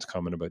to Martin's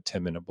comment about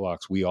 10-minute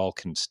blocks. We all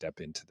can step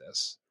into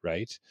this.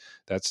 Right.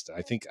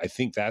 I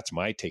think that's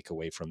my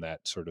takeaway from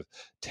that sort of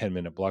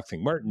 10-minute block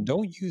thing. Martin,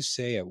 don't you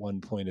say at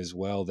one point as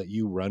well that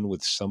you run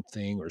with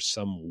something or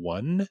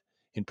someone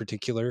in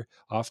particular,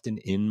 often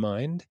in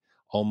mind,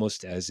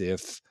 almost as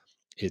if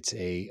it's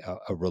a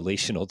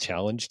relational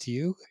challenge to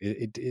you?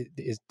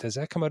 Does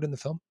that come out in the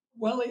film?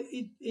 Well,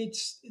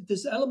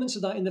 there's elements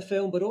of that in the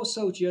film, but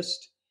also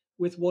just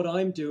with what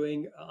I'm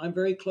doing, I'm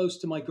very close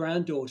to my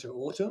granddaughter,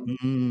 Autumn.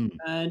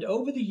 And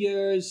over the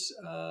years,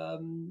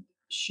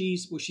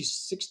 she's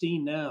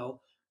 16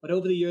 now, but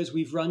over the years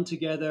we've run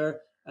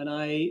together, and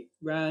I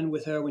ran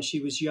with her when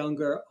she was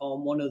younger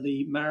on one of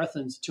the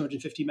marathons,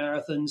 250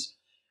 marathons,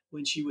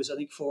 when she was, I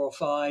think, 4 or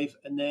 5.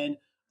 And then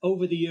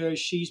over the years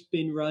she's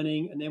been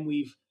running, and then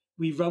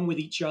we've run with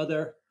each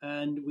other,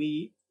 and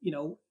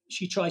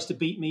she tries to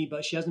beat me,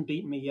 but she hasn't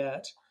beaten me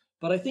yet.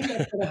 But I think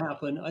that's going to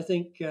happen. I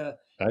think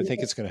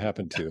it's going to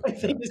happen too. I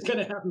think it's going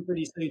to happen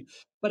pretty soon.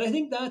 But I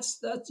think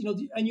that's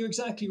and you're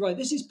exactly right.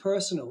 This is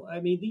personal. I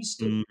mean,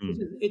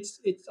 it's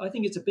I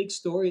think it's a big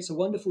story. It's a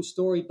wonderful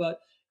story, but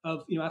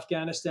of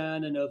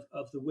Afghanistan and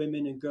of the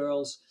women and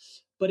girls.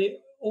 But it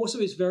also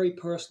is very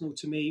personal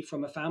to me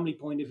from a family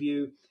point of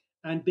view.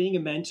 And being a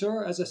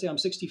mentor, as I say, I'm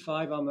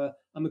 65.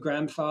 I'm a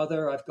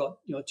grandfather. I've got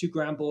 2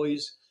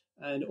 grandboys.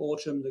 and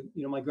Autumn,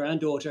 my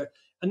granddaughter,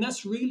 and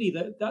that's really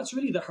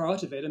the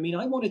heart of it. I mean,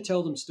 I want to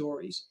tell them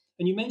stories.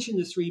 And you mentioned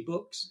the 3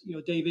 books,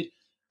 David.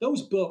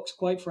 Those books,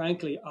 quite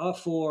frankly, are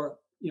for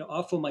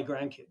my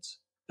grandkids.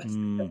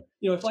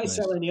 If I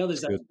sell any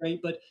others, that's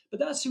great. But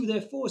that's who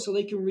they're for, so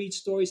they can read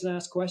stories and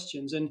ask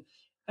questions. And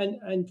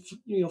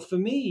for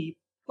me,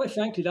 quite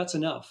frankly, that's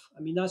enough.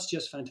 I mean, that's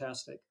just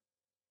fantastic.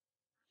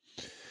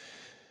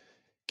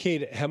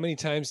 Kate, how many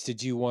times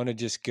did you want to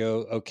just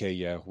go, okay,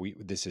 yeah,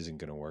 this isn't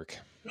going to work.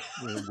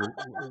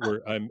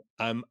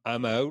 I'm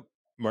out.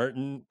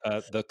 Martin,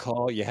 the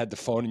call, you had the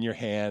phone in your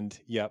hand.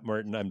 Yeah,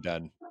 Martin, I'm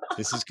done.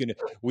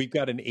 We've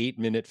got an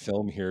 8-minute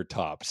film here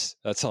tops.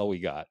 That's all we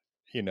got,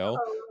 So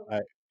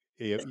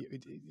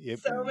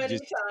many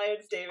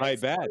times, David. I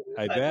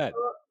bet.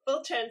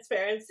 Full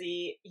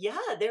transparency. Yeah,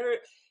 there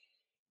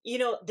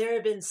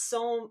have been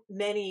so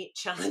many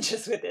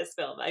challenges with this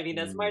film. I mean,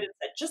 as Martin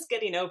said, just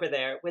getting over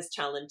there was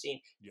challenging.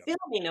 Yep.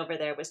 Filming over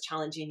there was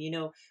challenging.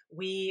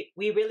 We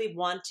really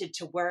wanted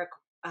to work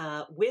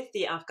with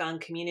the Afghan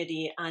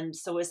community, and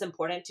so it's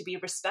important to be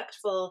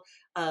respectful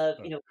of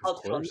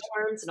cultural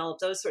norms and all of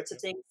those sorts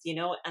of things.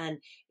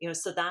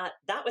 So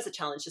that was a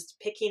challenge, just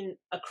picking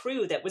a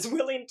crew that was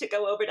willing to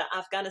go over to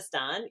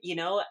Afghanistan,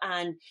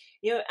 and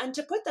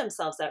to put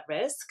themselves at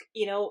risk,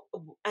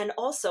 and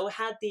also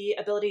had the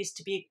abilities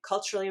to be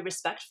culturally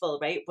respectful,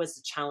 right, was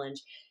a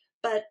challenge.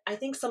 But I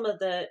think some of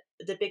the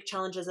big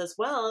challenges as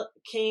well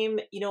came,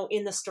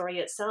 in the story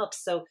itself.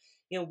 So,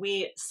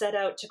 we set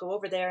out to go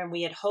over there, and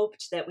we had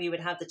hoped that we would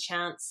have the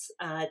chance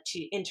to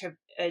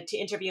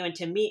interview and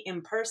to meet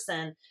in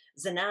person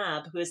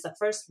Zainab, who is the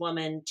first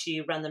woman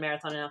to run the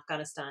marathon in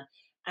Afghanistan.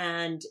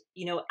 And,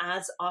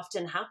 as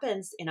often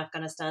happens in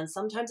Afghanistan,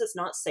 sometimes it's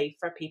not safe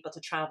for people to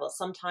travel.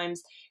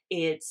 Sometimes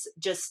it's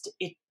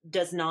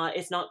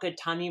not good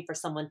timing for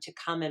someone to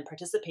come and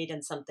participate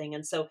in something.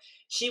 And so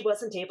she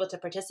wasn't able to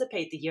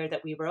participate the year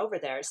that we were over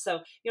there. So,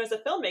 as a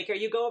filmmaker,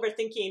 you go over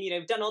thinking,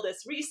 you've done all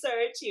this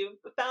research, you've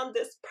found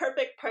this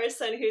perfect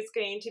person who's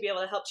going to be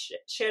able to help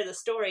share the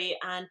story.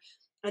 And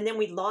then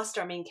we lost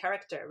our main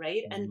character,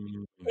 right?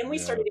 And then we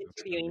started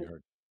interviewing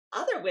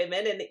other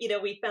women, and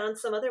we found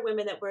some other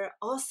women that were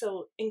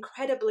also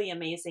incredibly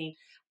amazing,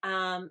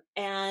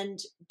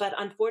 but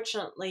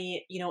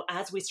unfortunately,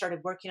 as we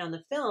started working on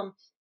the film,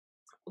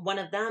 one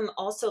of them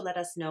also let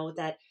us know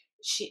that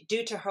she,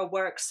 due to her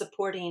work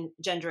supporting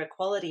gender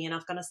equality in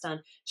Afghanistan,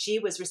 she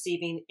was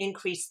receiving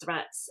increased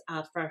threats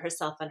for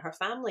herself and her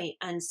family,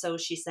 and so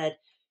she said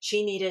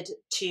she needed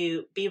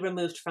to be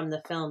removed from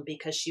the film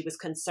because she was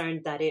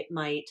concerned that it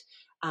might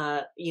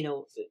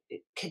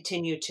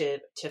continue to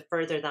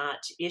further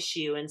that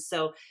issue. And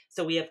so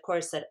we of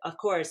course said, of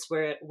course,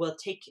 we'll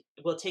take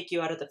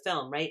you out of the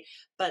film, right?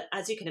 But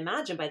as you can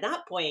imagine, by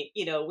that point,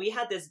 we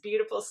had this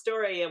beautiful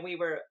story, and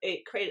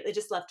it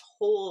just left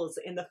holes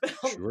in the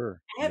film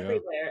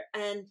everywhere.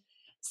 Yeah. And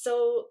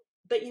so,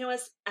 but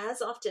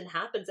as often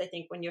happens, I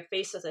think when you're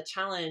faced with a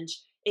challenge,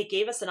 it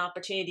gave us an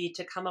opportunity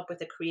to come up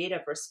with a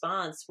creative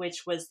response,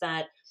 which was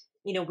that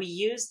we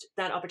used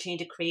that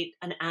opportunity to create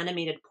an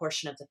animated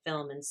portion of the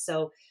film. And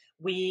so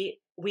we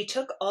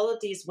took all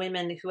of these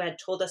women who had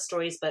told us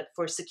stories, but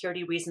for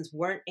security reasons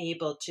weren't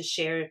able to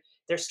share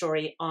their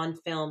story on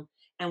film.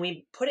 And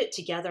we put it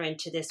together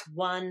into this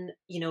one,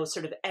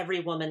 sort of every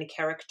woman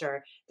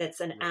character that's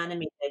an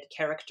animated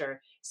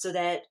character, so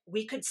that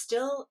we could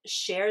still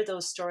share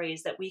those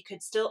stories, that we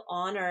could still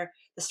honor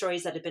the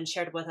stories that had been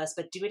shared with us,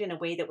 but do it in a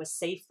way that was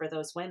safe for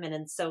those women.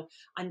 And so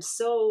I'm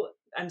so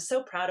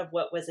proud of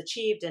what was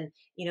achieved. And,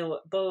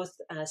 both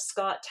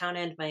Scott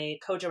Townend, my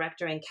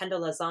co-director, and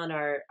Kendall Lazan,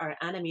 our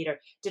animator,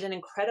 did an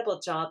incredible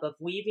job of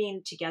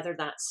weaving together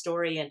that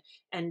story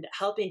and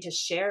helping to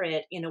share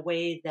it in a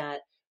way that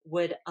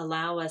would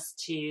allow us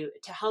to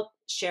help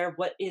share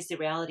what is the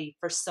reality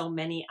for so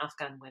many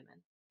Afghan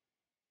women.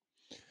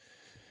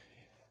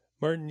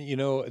 Martin,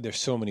 there's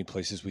so many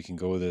places we can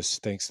go with this.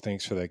 Thanks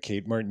for that,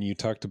 Kate. Martin, you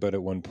talked about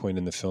at one point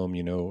in the film,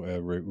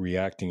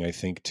 reacting, I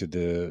think, to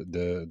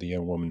the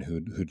young woman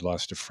who'd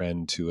lost a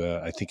friend to,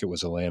 I think it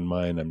was a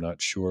landmine. I'm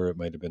not sure. It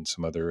might have been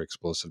some other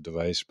explosive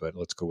device, but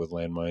let's go with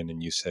landmine.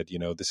 And you said,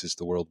 this is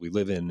the world we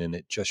live in, and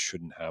it just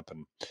shouldn't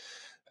happen.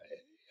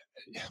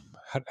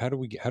 How do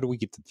we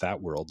get to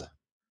that world?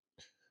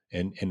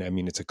 And I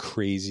mean, it's a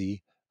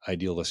crazy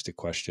idealistic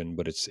question,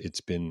 but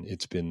it's been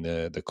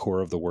the core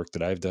of the work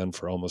that I've done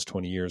for almost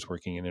 20 years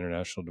working in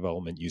international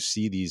development. You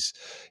see these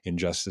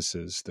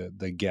injustices,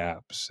 the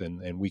gaps,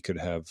 and we could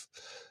have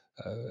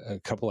a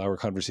couple-hour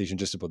conversation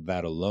just about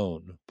that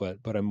alone. But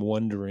I'm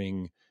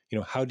wondering,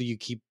 how do you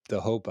keep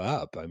the hope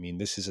up? I mean,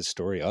 this is a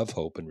story of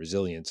hope and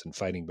resilience and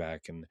fighting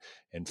back and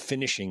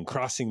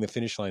crossing the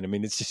finish line. I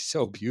mean, it's just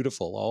so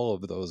beautiful, all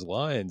of those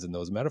lines and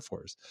those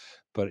metaphors.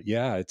 But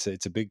yeah, it's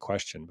a big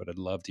question, but I'd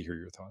love to hear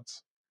your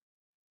thoughts.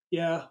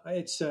 Yeah,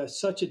 it's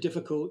such a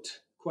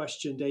difficult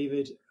question,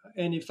 David.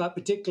 And in fact,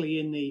 particularly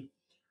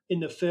in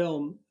the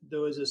film,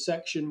 there was a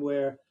section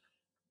where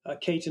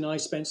Kate and I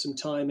spent some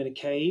time in a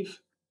cave,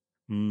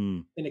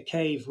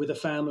 with a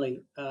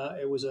family.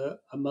 It was a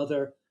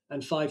mother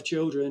and 5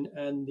 children,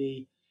 and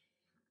the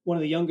one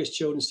of the youngest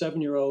children,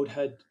 7-year-old,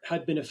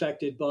 had been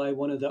affected by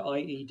one of the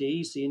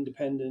IEDs, the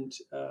independent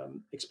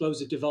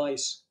explosive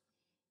device,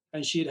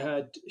 and she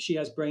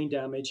has brain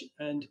damage.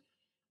 And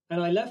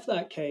I left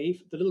that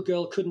cave. The little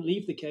girl couldn't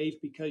leave the cave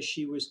because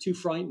she was too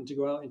frightened to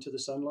go out into the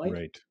sunlight.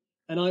 Right.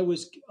 And I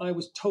was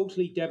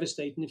totally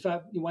devastated. And in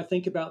fact, I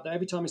think about that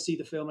every time I see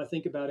the film. I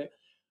think about it.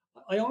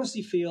 I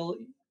honestly feel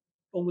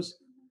almost,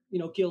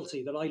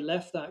 guilty that I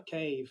left that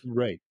cave.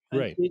 Right. And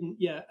Right. didn't.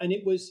 Yeah. And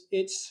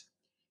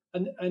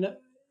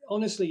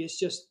honestly, it's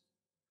just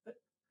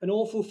an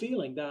awful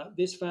feeling that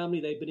this family,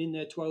 they've been in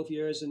there 12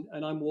 years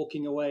and I'm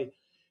walking away.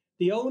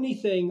 The only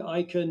thing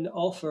I can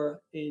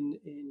offer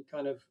in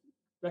kind of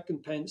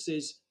recompense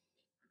is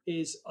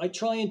I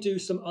try and do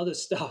some other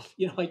stuff.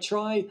 I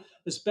try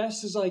as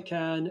best as I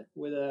can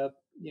with a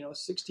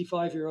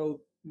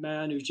 65-year-old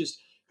man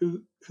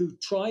who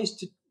tries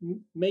to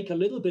make a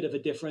little bit of a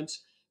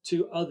difference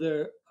to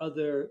other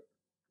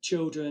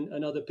children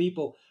and other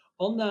people.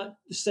 On the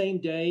same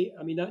day,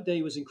 I mean, that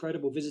day was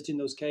incredible, visiting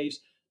those caves.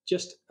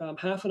 Just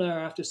half an hour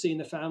after seeing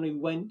the family,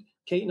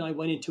 Kate and I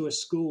went into a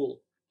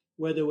school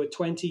where there were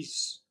 20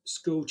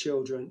 school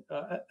children,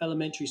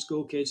 elementary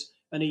school kids,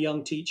 and a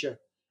young teacher.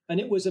 And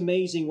it was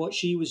amazing what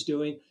she was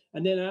doing.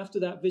 And then after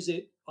that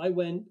visit,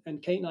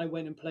 Kate and I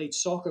went and played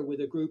soccer with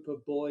a group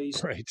of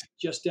boys Right.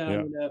 just down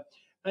Yeah. in there.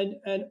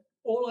 And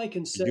all I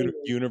can say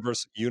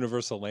is,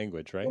 universal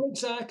language, right? well,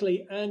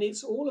 exactly. And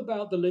it's all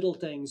about the little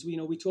things. We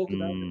talk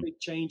about the big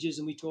changes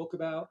and we talk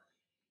about,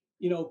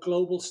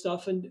 global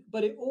stuff.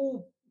 But it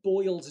all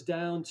boils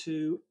down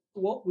to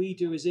what we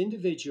do as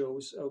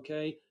individuals,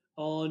 okay,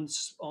 on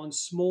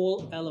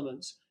small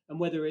elements. And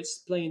whether it's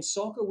playing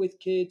soccer with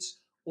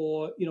kids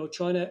or,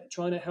 trying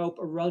to help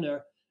a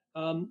runner.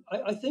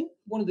 I think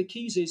one of the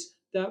keys is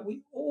that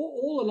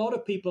all a lot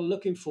of people are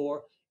looking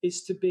for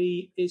is to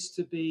be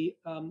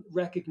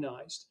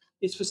recognized.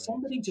 It's for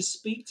somebody to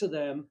speak to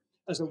them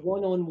as a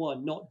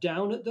one-on-one, not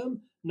down at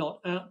them, not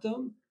at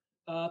them,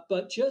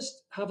 but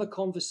just have a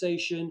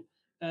conversation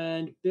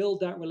and build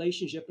that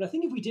relationship. And I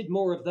think if we did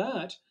more of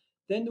that,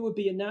 then there would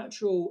be a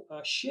natural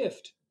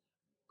shift,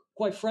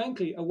 quite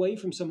frankly, away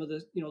from some of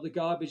the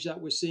garbage that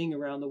we're seeing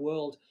around the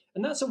world.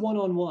 And that's a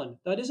one-on-one.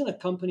 That isn't a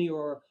company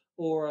or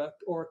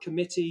a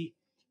committee,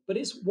 but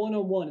it's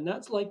one-on-one. And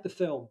that's like the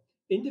film.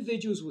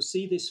 Individuals will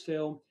see this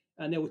film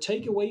and they will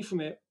take away from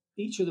it,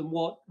 each of them,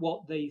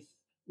 what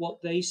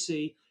they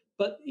see,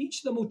 but each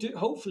of them will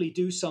hopefully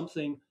do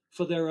something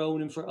for their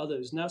own and for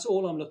others. And that's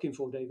all I'm looking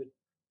for, David.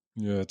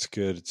 Yeah, it's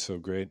good. It's so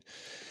great.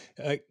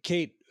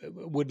 Kate,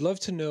 would love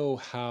to know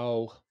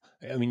how,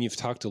 I mean, you've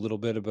talked a little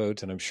bit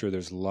about, and I'm sure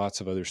there's lots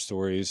of other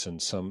stories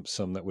and some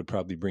that would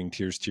probably bring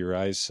tears to your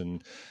eyes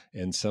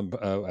and some,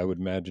 I would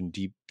imagine,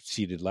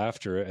 deep-seated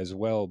laughter as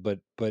well. But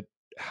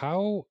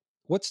how,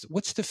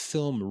 what's the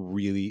film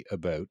really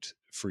about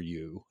for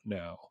you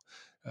now?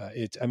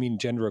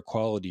 Gender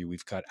equality,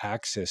 we've got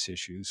access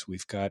issues.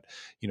 We've got,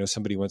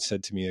 somebody once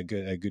said to me, a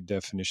good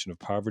definition of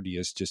poverty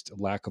is just a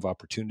lack of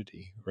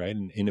opportunity, right?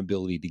 An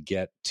inability to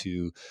get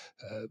to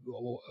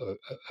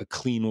a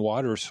clean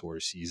water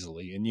source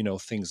easily. And,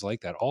 things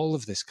like that. All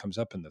of this comes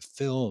up in the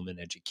film and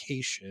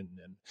education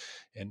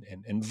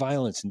and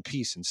violence and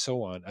peace and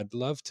so on. I'd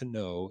love to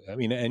know,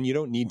 and you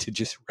don't need to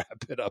just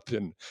wrap it up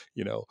in,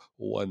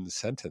 one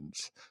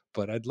sentence,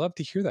 but I'd love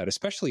to hear that,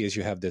 especially as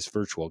you have this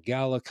virtual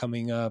gala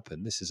coming up,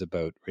 and this is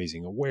about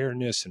raising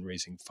awareness and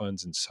raising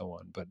funds and so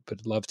on. But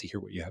I'd love to hear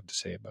what you have to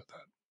say about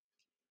that.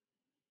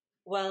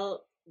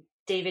 Well,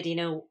 David,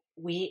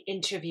 we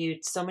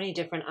interviewed so many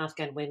different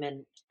Afghan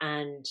women,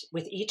 and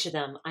with each of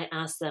them, I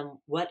asked them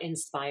what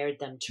inspired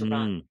them to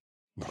run.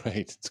 Right,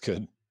 it's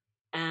good.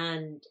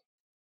 And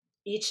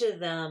each of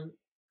them,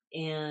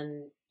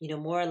 in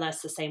more or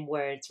less the same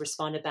words,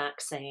 responded back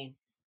saying,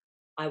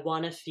 "I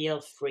want to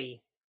feel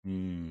free."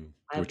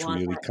 Which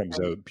really comes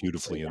out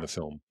beautifully in the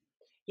film.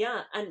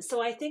 Yeah. And so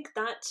I think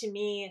that, to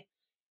me,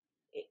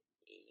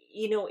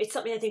 it's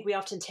something I think we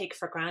often take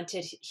for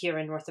granted here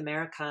in North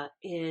America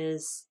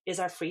is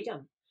our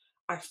freedom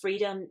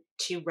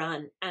to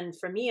run. And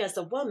for me as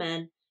a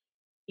woman,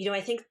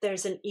 I think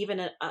there's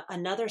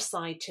another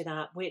side to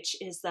that, which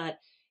is that,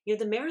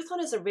 the marathon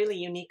is a really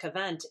unique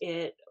event.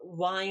 It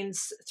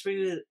winds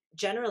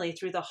generally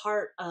through the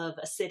heart of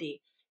a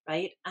city.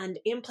 Right. And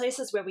in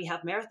places where we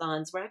have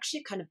marathons, we're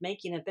actually kind of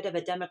making a bit of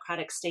a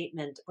democratic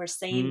statement. We're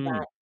saying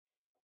that,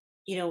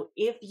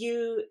 if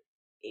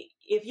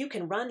you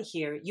can run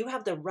here, you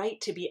have the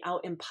right to be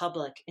out in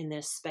public in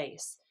this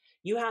space.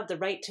 You have the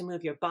right to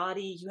move your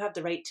body. You have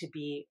the right to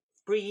be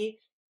free.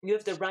 You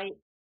have the right,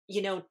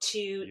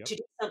 to do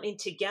something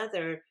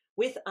together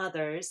with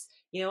others,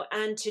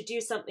 and to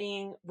do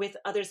something with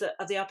others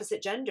of the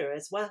opposite gender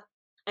as well.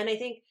 And I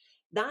think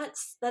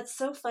that's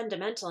so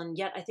fundamental. And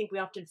yet I think we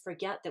often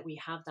forget that we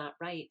have that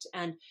right.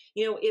 And,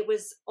 it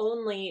was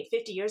only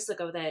 50 years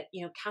ago that,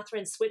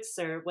 Catherine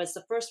Switzer was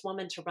the first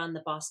woman to run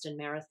the Boston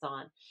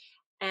Marathon.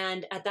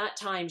 And at that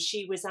time,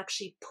 she was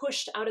actually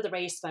pushed out of the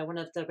race by one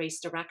of the race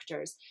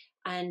directors.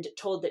 and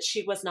told that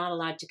she was not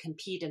allowed to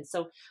compete. And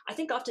so I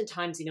think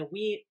oftentimes,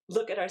 we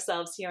look at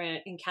ourselves here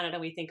in Canada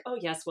and we think, oh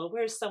yes, well,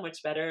 we're so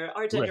much better.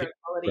 Our gender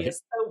equality is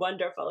so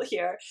wonderful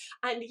here.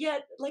 And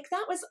yet, like,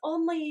 that was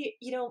only,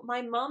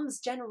 my mom's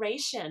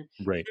generation.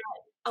 Right.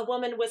 A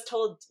woman was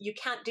told, you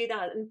can't do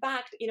that. In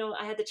fact,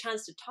 I had the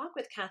chance to talk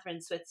with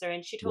Catherine Switzer,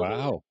 and she told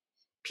me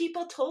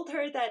people told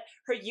her that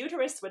her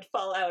uterus would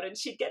fall out and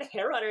she'd get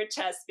hair on her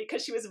chest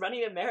because she was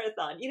running a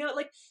marathon.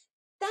 Like,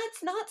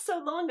 that's not so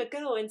long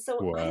ago. And so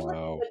I look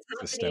at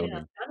what's happening in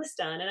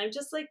Afghanistan, and I'm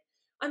just like,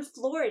 I'm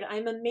floored.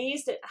 I'm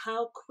amazed at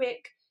how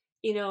quick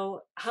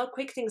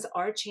things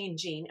are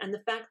changing. And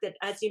the fact that,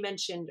 as you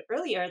mentioned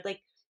earlier,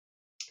 like,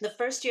 the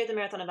first year the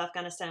Marathon of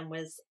Afghanistan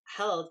was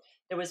held,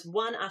 there was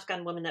one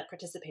Afghan woman that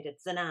participated,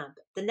 Zainab.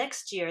 The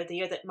next year, the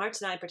year that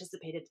Martin and I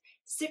participated,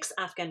 6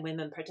 Afghan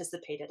women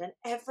participated. And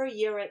every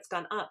year it's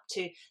gone up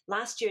to,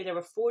 last year there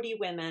were 40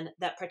 women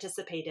that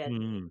participated.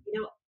 And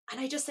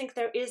I just think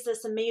there is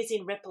this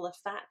amazing ripple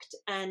effect.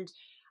 And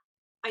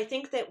I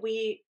think that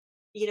we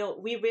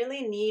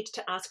really need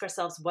to ask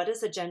ourselves, what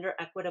does a gender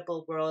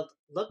equitable world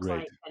look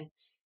like? And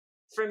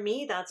for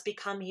me, that's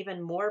become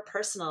even more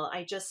personal.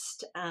 I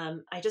just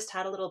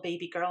had a little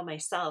baby girl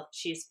myself.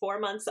 She's 4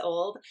 months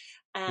old.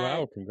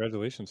 Wow!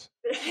 Congratulations.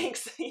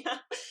 Thanks. Yeah.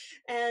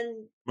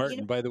 And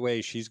Martin, by the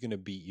way, she's going to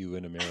beat you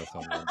in a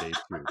marathon one day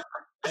too.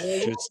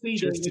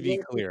 just to be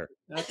clear.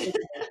 I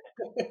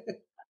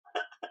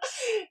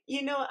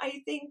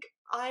think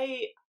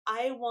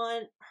I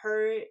want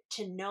her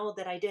to know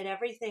that I did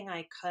everything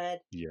I could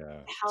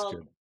to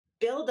help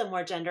build a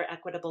more gender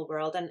equitable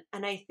world.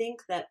 And I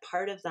think that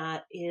part of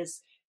that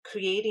is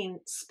creating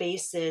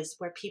spaces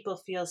where people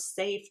feel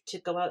safe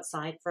to go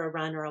outside for a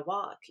run or a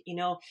walk.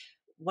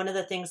 One of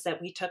the things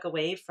that we took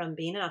away from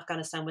being in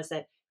Afghanistan was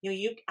that,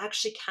 you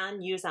actually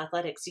can use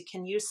athletics. You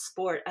can use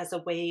sport as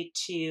a way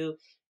to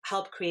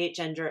help create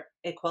gender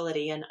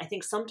equality. And I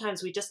think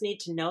sometimes we just need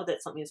to know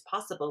that something is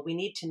possible. We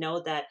need to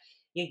know that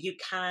you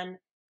can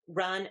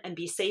run and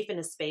be safe in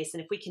a space.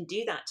 And if we can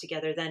do that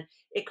together, then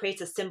it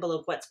creates a symbol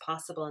of what's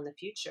possible in the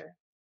future.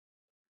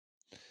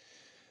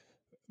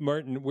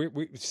 Martin,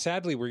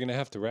 sadly we're going to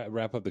have to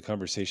wrap up the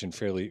conversation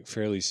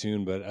fairly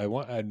soon. But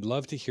I'd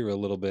love to hear a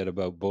little bit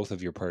about both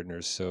of your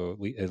partners. So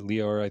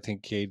Lior, I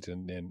think, Kate,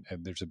 and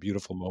there's a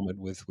beautiful moment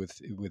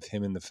with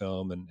him in the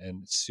film,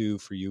 and Sue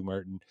for you,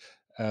 Martin.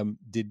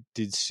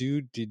 Did Sue?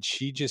 Did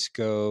she just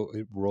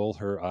roll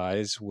her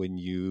eyes when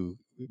you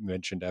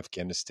mentioned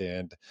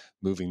Afghanistan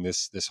moving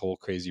this whole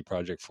crazy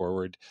project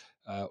forward,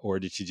 or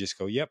did she just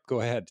go, "Yep,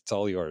 go ahead, it's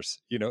all yours"?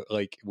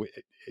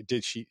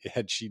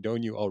 Had she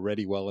known you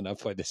already well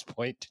enough by this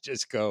point to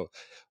just go,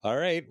 "All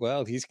right,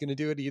 well, he's going to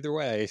do it either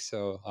way,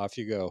 so off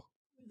you go"?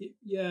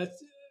 Yeah,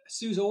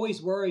 Sue's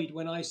always worried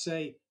when I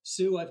say,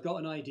 "Sue, I've got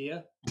an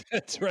idea."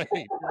 That's right.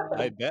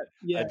 I bet.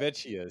 Yeah, I bet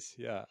she is.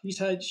 Yeah,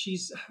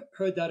 she's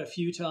heard that a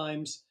few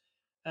times,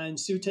 and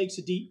Sue takes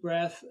a deep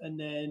breath, and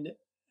then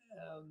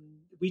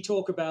we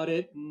talk about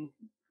it. And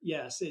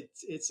yes,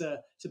 it's a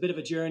bit of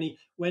a journey.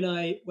 When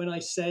I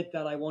said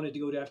that I wanted to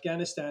go to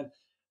Afghanistan,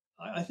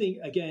 I think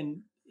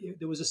again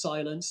there was a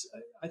silence.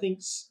 I think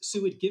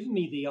Sue had given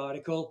me the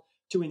article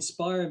to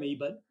inspire me,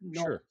 but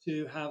not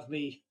to have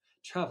me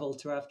travel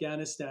to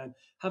Afghanistan.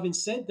 Having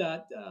said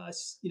that,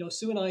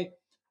 Sue and I,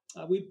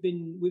 we've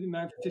been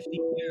married for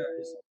 15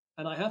 years,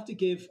 and I have to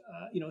give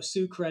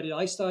Sue credit.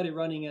 I started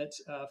running at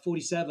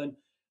 47.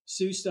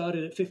 Sue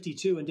started at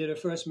 52 and did her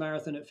first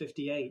marathon at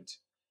 58.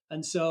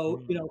 And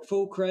so,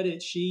 full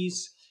credit.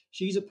 She's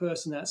a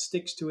person that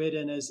sticks to it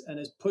and has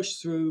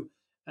pushed through.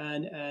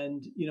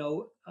 And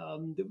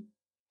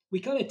we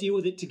kind of deal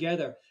with it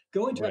together.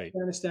 Going to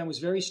Afghanistan was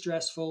very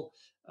stressful.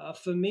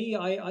 For me,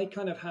 I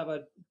kind of have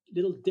a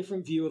little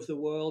different view of the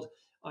world.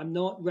 I'm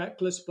not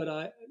reckless, but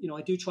I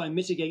do try and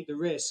mitigate the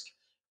risk.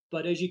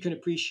 But as you can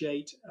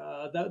appreciate,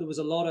 that there was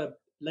a lot of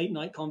late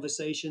night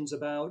conversations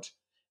about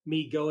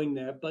me going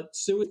there. But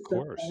Sue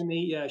stuck by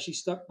me. Yeah, she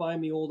stuck by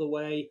me all the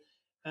way.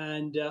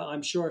 And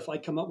I'm sure if I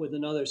come up with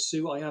another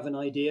Sue, I have an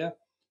idea.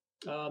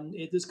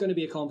 There's going to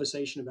be a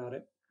conversation about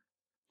it.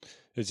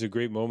 It's a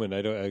great moment.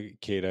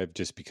 Kate,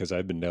 just because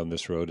I've been down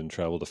this road and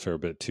traveled a fair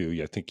bit too.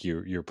 I think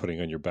you're putting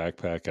on your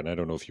backpack, and I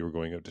don't know if you were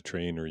going out to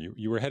train or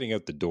you were heading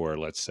out the door,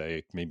 let's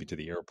say, maybe to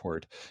the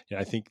airport. Yeah,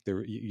 I think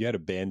you had a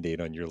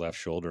Band-Aid on your left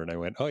shoulder, and I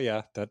went, oh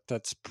yeah,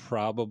 that's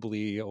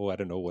probably, I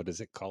don't know, what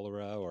is it,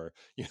 cholera or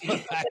a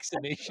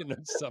vaccination of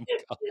some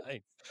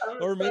kind,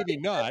 or maybe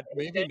not.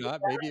 Maybe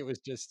it was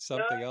just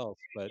something else.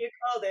 But you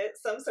called it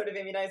some sort of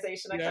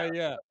immunization.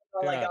 Yeah.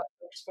 I got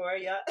for.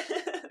 Yeah.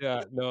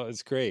 Yeah, no,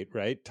 it's great,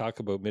 right? Talk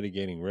about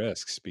mitigating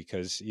risks,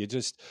 because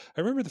I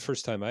remember the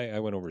first time I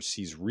went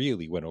overseas,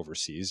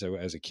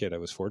 as a kid. I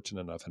was fortunate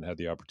enough and had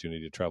the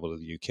opportunity to travel to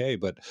the UK,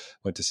 but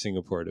went to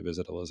Singapore to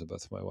visit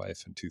Elizabeth, my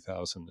wife, in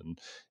 2000,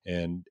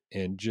 and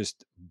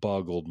just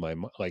boggled my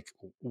mind. Like,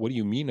 what do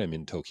you mean I'm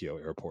in Tokyo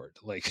airport?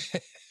 Like,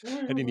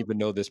 I didn't even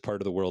know this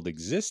part of the world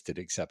existed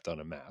except on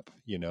a map,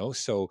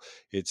 So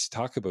it's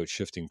talk about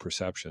shifting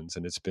perceptions,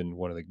 and it's been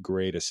one of the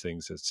greatest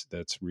things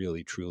that's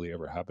really, truly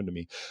ever happened to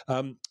me.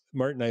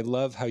 Martin, I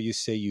love how you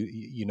say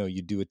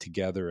you do it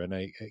together,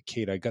 and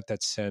Kate, I got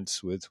that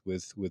sense with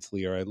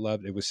Lear. I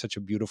loved it. Was such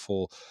a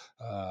beautiful.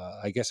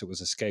 I guess it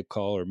was a Skype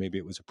call, or maybe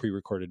it was a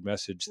pre-recorded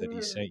message that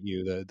he sent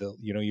you. The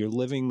you're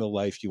living the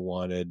life you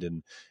wanted,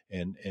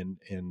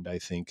 and I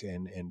think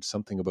and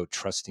something about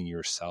trusting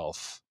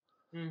yourself.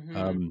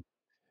 Mm-hmm.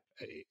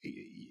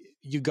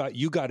 You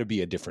got to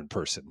be a different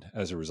person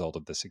as a result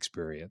of this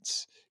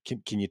experience.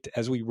 Can you,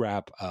 as we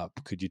wrap up,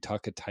 could you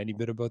talk a tiny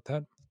bit about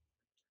that?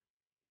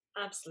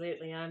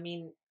 Absolutely. I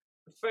mean,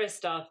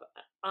 first off,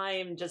 I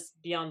am just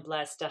beyond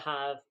blessed to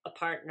have a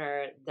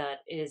partner that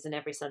is, in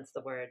every sense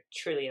of the word,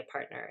 truly a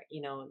partner.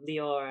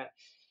 Lior,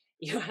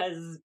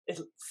 has,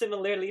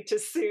 similarly to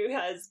Sue,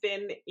 has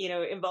been,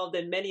 involved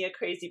in many a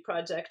crazy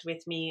project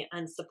with me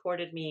and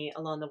supported me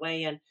along the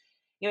way. And,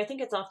 I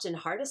think it's often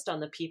hardest on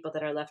the people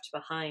that are left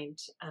behind,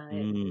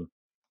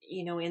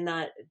 in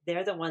that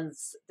they're the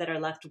ones that are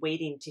left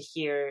waiting to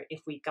hear if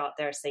we got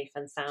there safe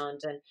and sound.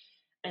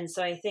 And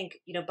so I think,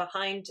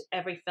 behind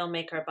every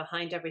filmmaker,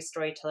 behind every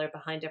storyteller,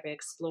 behind every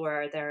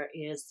explorer, there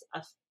is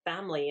a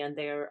family and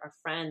there are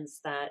friends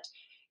that,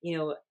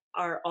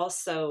 are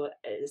also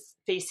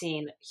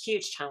facing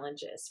huge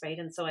challenges, right?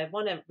 And so I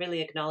want to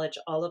really acknowledge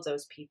all of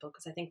those people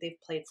because I think they've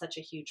played such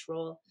a huge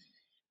role.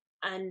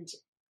 And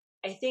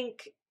I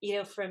think,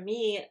 for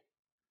me,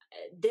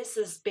 this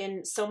has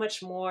been so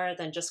much more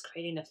than just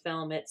creating a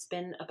film. It's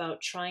been about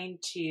trying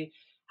to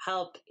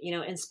help,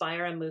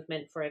 inspire a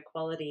movement for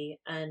equality.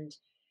 And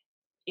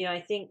I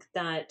think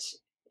that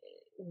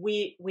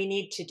we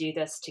need to do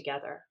this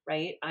together,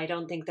 right? I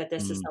don't think that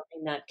this is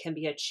something that can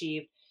be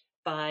achieved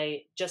by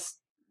just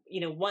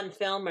one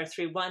film or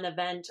through one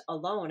event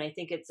alone. I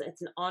think it's an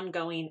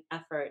ongoing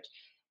effort.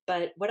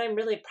 But what I'm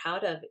really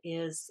proud of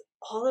is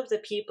all of the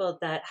people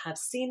that have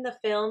seen the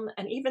film,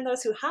 and even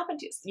those who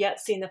haven't yet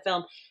seen the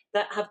film,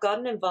 that have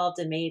gotten involved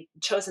and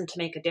chosen to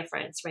make a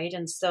difference, right?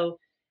 And so,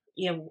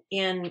 in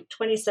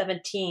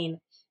 2017.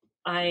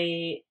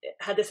 I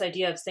had this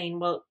idea of saying,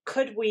 well,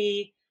 could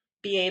we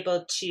be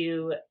able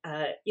to,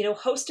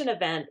 host an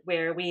event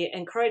where we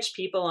encourage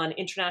people on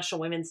International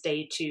Women's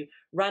Day to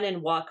run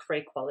and walk for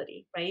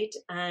equality, right?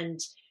 And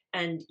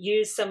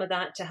use some of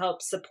that to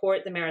help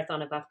support the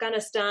Marathon of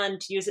Afghanistan,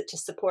 to use it to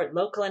support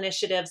local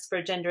initiatives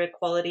for gender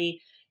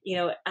equality,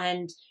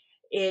 and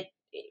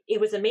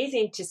it was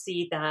amazing to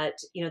see that,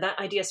 that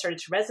idea started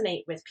to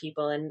resonate with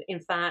people. And in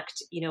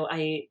fact,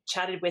 I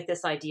chatted with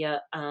this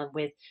idea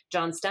with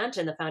John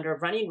Stanton, the founder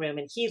of Running Room,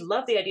 and he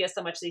loved the idea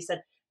so much that he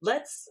said,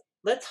 let's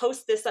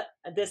host this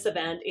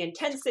event in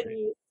 10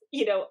 cities,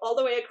 all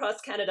the way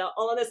across Canada,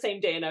 all on the same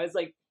day. And I was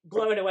like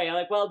blown away. I'm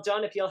like, well,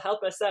 John, if you'll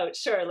help us out,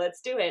 sure,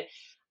 let's do it.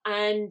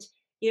 And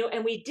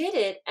and we did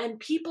it, and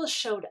people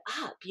showed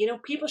up.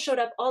 People showed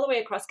up all the way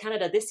across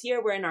Canada. This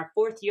year, we're in our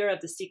 4th year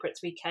of the Secret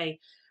 3K.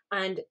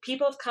 And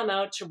people have come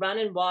out to run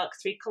and walk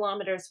 3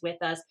 kilometers with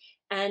us.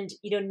 And,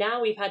 now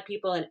we've had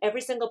people in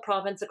every single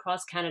province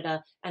across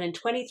Canada and in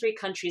 23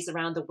 countries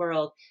around the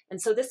world.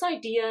 And so this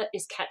idea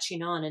is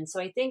catching on. And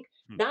so I think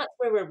that's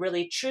where we're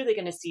really truly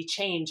going to see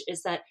change,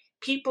 is that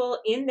people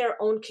in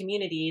their own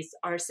communities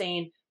are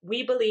saying,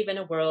 we believe in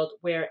a world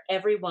where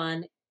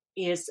everyone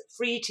is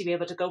free to be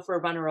able to go for a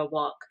run or a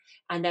walk,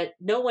 and that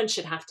no one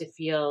should have to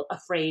feel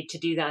afraid to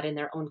do that in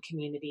their own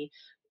community.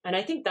 And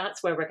I think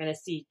that's where we're going to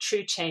see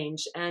true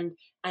change. And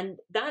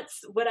that's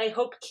what I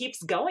hope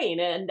keeps going.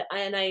 And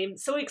I'm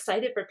so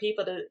excited for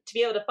people to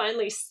be able to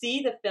finally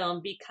see the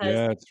film,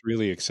 because it's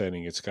really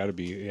exciting. It's got to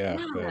be,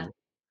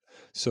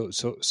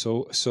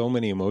 so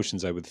many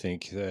emotions, I would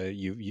think.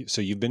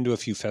 So you've been to a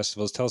few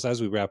festivals. Tell us as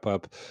we wrap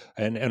up,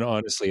 and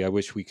honestly, I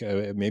wish we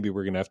maybe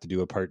we're going to have to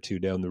do a part 2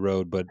 down the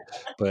road. But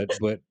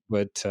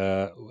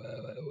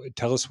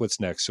tell us what's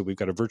next. So we've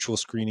got a virtual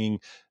screening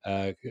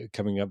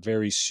coming up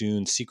very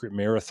soon. Secret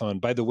Marathon.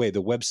 By the way,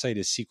 the website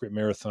is Secret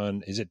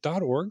Marathon. Is it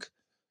 .org?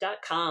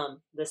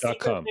 .com. The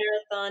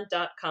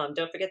secretmarathon.com.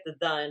 Don't forget the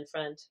in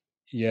front.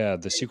 Yeah,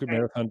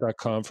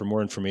 thesecretmarathon.com for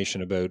more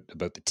information about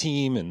the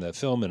team and the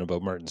film, and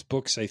about Martin's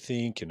books, I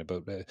think, and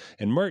about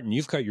and Martin,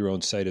 you've got your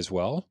own site as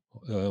well.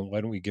 Why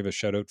don't we give a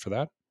shout out for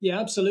that? Yeah,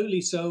 absolutely.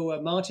 So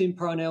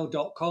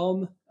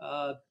martinparnell.com,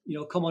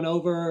 come on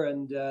over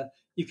and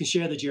you can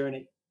share the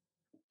journey.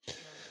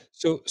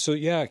 So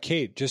yeah,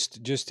 Kate,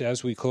 just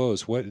as we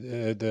close, what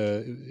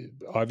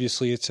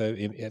obviously it's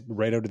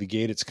right out of the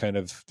gate, it's kind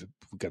of,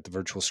 we've got the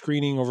virtual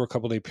screening over a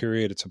couple-day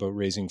period. It's about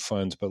raising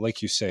funds, but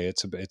like you say,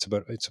 it's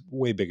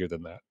way bigger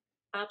than that.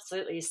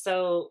 Absolutely.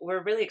 So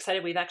we're really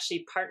excited. We've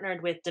actually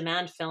partnered with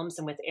Demand Films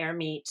and with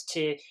Airmeet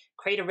to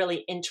create a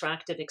really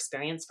interactive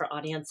experience for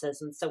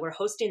audiences. And so we're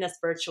hosting this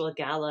virtual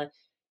gala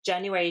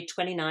January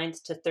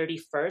 29th to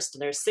 31st.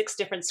 And there's 6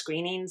 different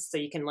screenings, so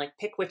you can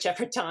pick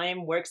whichever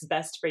time works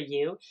best for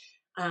you.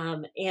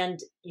 And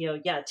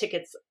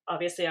tickets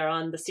obviously are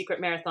on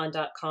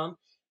thesecretmarathon.com.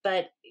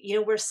 But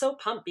we're so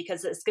pumped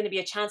because it's going to be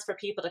a chance for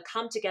people to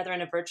come together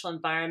in a virtual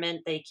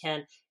environment. They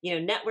can,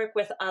 network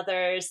with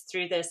others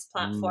through this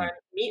platform,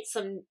 meet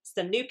some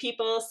new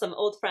people, some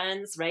old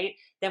friends, right?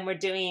 Then we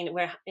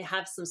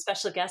have some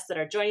special guests that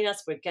are joining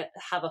us.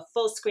 Have a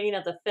full screen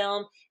of the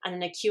film and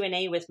then a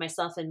Q&A with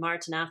myself and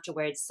Martin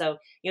afterwards. So,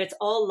 it's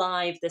all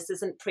live. This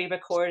isn't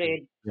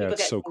pre-recorded. Yeah, People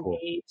it's so cool.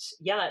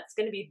 Yeah, it's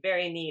going to be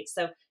very neat.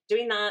 So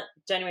doing that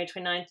January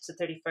 29th to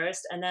 31st.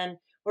 And then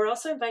we're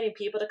also inviting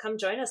people to come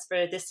join us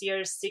for this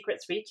year's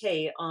Secret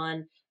 3K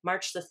on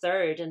March the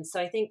 3rd. And so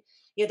I think,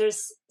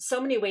 there's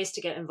so many ways to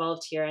get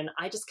involved here. And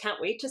I just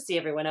can't wait to see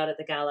everyone out at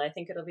the gala. I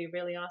think it'll be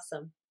really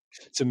awesome.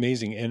 It's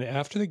amazing. And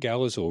after the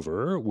gala's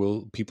over,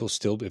 will people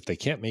still, if they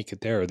can't make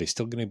it there, are they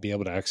still going to be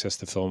able to access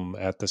the film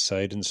at the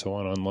site and so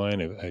on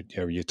online?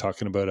 Are you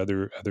talking about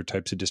other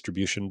types of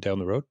distribution down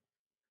the road?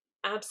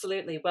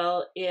 Absolutely.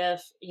 Well,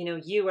 if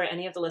you or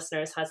any of the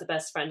listeners has a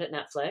best friend at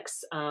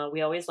Netflix,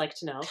 we always like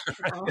to know.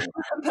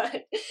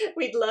 But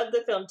we'd love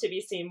the film to be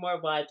seen more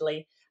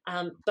widely.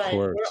 But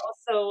we're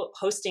also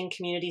hosting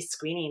community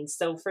screenings.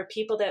 So for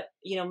people that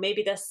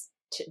maybe this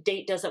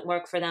date doesn't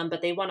work for them,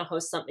 but they want to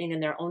host something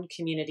in their own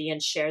community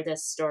and share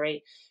this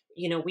story,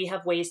 we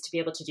have ways to be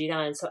able to do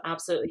that. And so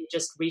absolutely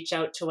just reach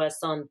out to us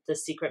on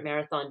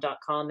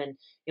thesecretmarathon.com and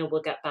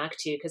we'll get back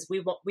to you, because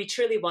we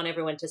truly want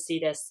everyone to see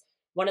this.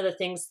 One of the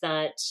things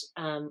that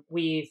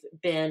we've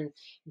been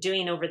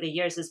doing over the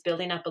years is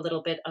building up a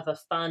little bit of a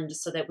fund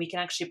so that we can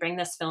actually bring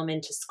this film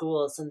into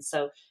schools. And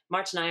so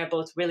Martin and I are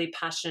both really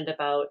passionate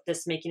about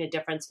this making a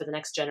difference for the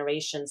next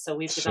generation. So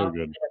we've developed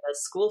a bit of a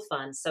school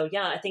fund. So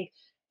yeah, I think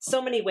so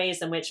many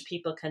ways in which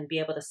people can be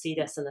able to see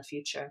this in the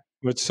future.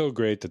 It's so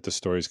great that the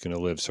story is going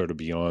to live sort of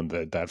beyond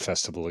that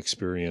festival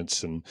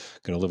experience and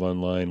going to live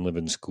online, live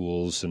in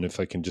schools. And if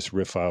I can just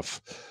riff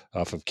off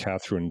of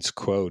Catherine's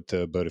quote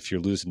about if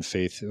you're losing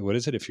faith, what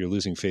is it? If you're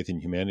losing faith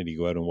in humanity,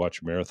 go out and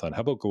watch a marathon.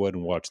 How about go out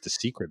and watch the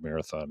Secret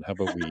Marathon? How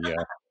about we,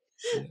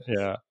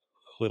 a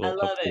little I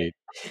love update.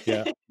 It.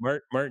 Yeah.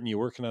 Martin, you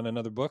working on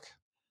another book?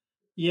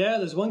 Yeah,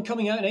 there's one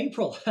coming out in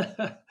April.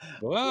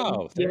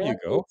 Wow, there you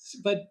go.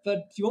 But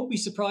you won't be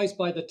surprised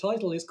by the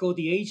title. It's called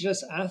The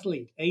Ageless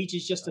Athlete. Age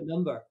is just a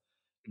number.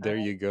 There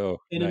you go.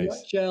 In a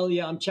nutshell,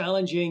 I'm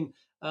challenging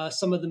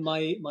some of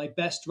my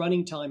best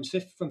running times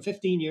from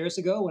 15 years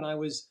ago when I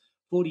was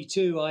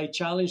 42. I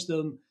challenged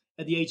them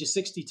at the age of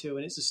 62,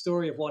 and it's a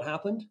story of what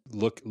happened.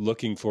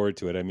 Looking forward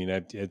to it. I mean,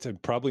 it's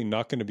probably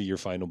not going to be your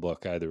final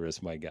book either,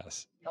 is my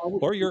guess,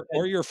 or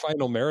your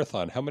final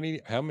marathon. How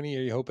many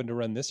are you hoping to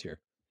run this year?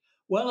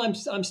 Well,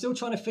 I'm still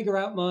trying to figure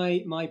out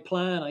my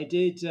plan. I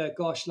did,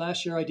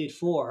 last year I did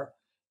 4,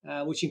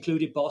 which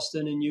included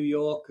Boston and New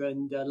York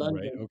and London.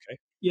 Right, okay.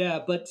 Yeah,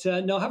 but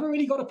no, I haven't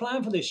really got a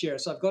plan for this year,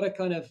 so I've got to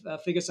kind of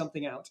figure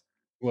something out.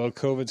 Well,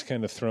 COVID's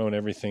kind of thrown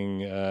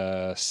everything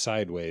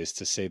sideways,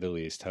 to say the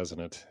least,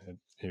 hasn't it?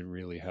 It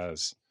really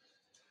has.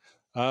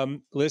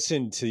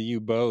 Listen, to you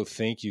both,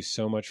 thank you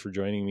so much for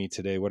joining me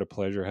today. What a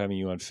pleasure having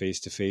you on Face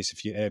to Face.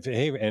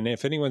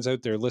 If anyone's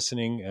out there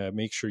listening,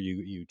 make sure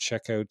you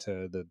check out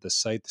the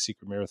site,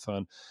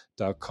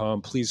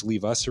 thesecretmarathon.com. Please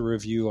leave us a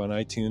review on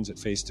iTunes at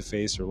Face to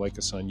Face, or like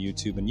us on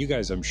YouTube. And you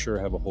guys, I'm sure,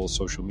 have a whole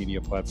social media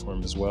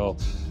platform as well.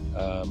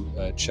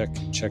 Check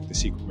the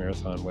Secret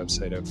Marathon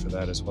website out for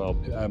that as well.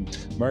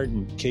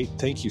 Martin, Kate,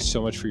 thank you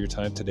so much for your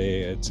time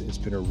today. It's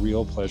been a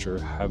real pleasure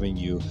having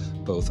you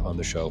both on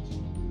the show.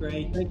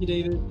 Great. Thank you,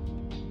 David.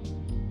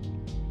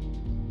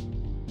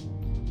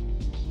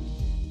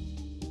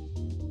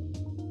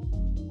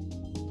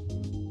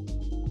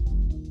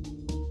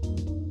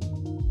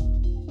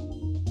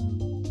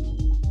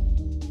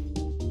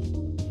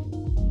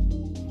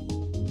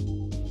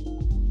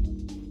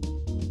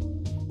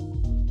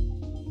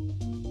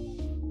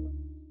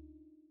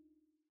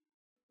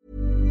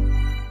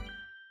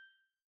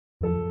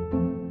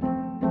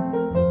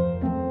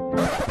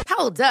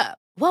 Hold up.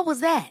 What was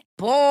that?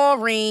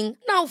 Boring.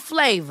 No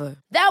flavor.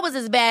 That was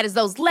as bad as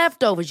those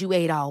leftovers you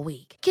ate all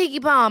week.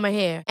 Keke Palmer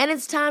here. And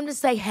it's time to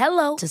say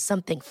hello to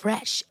something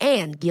fresh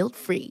and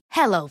guilt-free.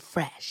 Hello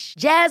Fresh.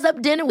 Jazz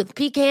up dinner with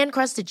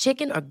pecan-crusted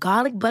chicken or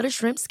garlic butter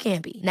shrimp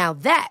scampi. Now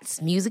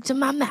that's music to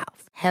my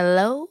mouth.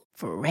 Hello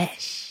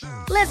Fresh.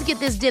 Let's get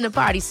this dinner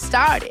party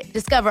started.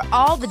 Discover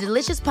all the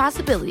delicious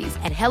possibilities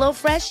at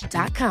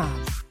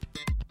HelloFresh.com.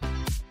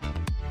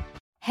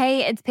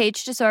 Hey, it's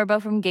Paige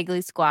DeSorbo from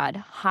Giggly Squad.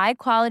 High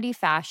quality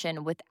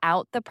fashion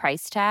without the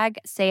price tag.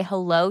 Say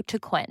hello to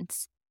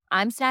Quince.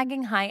 I'm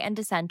snagging high-end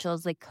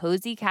essentials like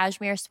cozy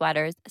cashmere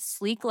sweaters,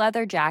 sleek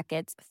leather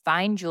jackets,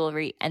 fine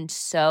jewelry, and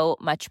so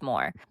much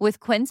more. With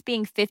Quince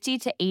being 50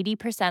 to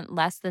 80%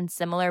 less than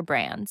similar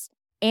brands.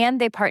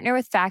 And they partner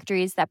with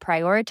factories that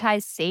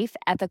prioritize safe,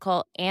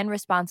 ethical, and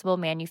responsible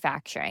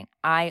manufacturing.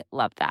 I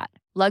love that.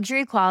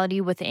 Luxury quality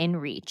within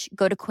reach.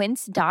 Go to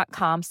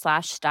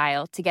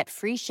quince.com/style to get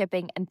free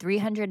shipping and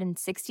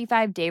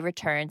 365-day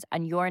returns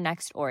on your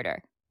next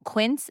order.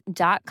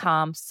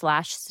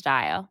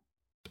 Quince.com/style.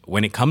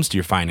 When it comes to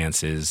your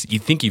finances, you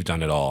think you've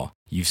done it all.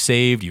 You've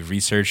saved, you've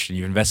researched, and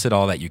you've invested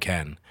all that you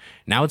can.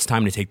 Now it's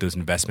time to take those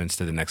investments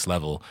to the next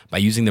level by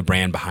using the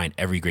brand behind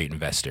every great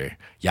investor,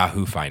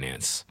 Yahoo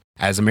Finance.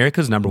 As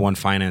America's #1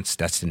 finance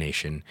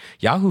destination,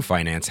 Yahoo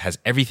Finance has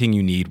everything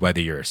you need, whether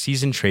you're a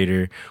seasoned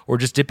trader or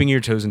just dipping your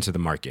toes into the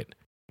market.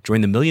 Join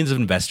the millions of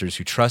investors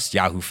who trust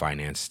Yahoo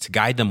Finance to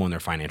guide them on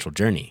their financial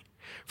journey.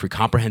 For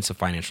comprehensive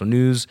financial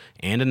news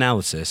and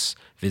analysis,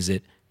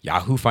 visit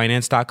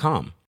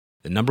yahoofinance.com,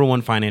 the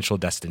 #1 financial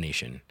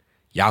destination,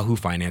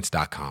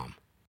 yahoofinance.com.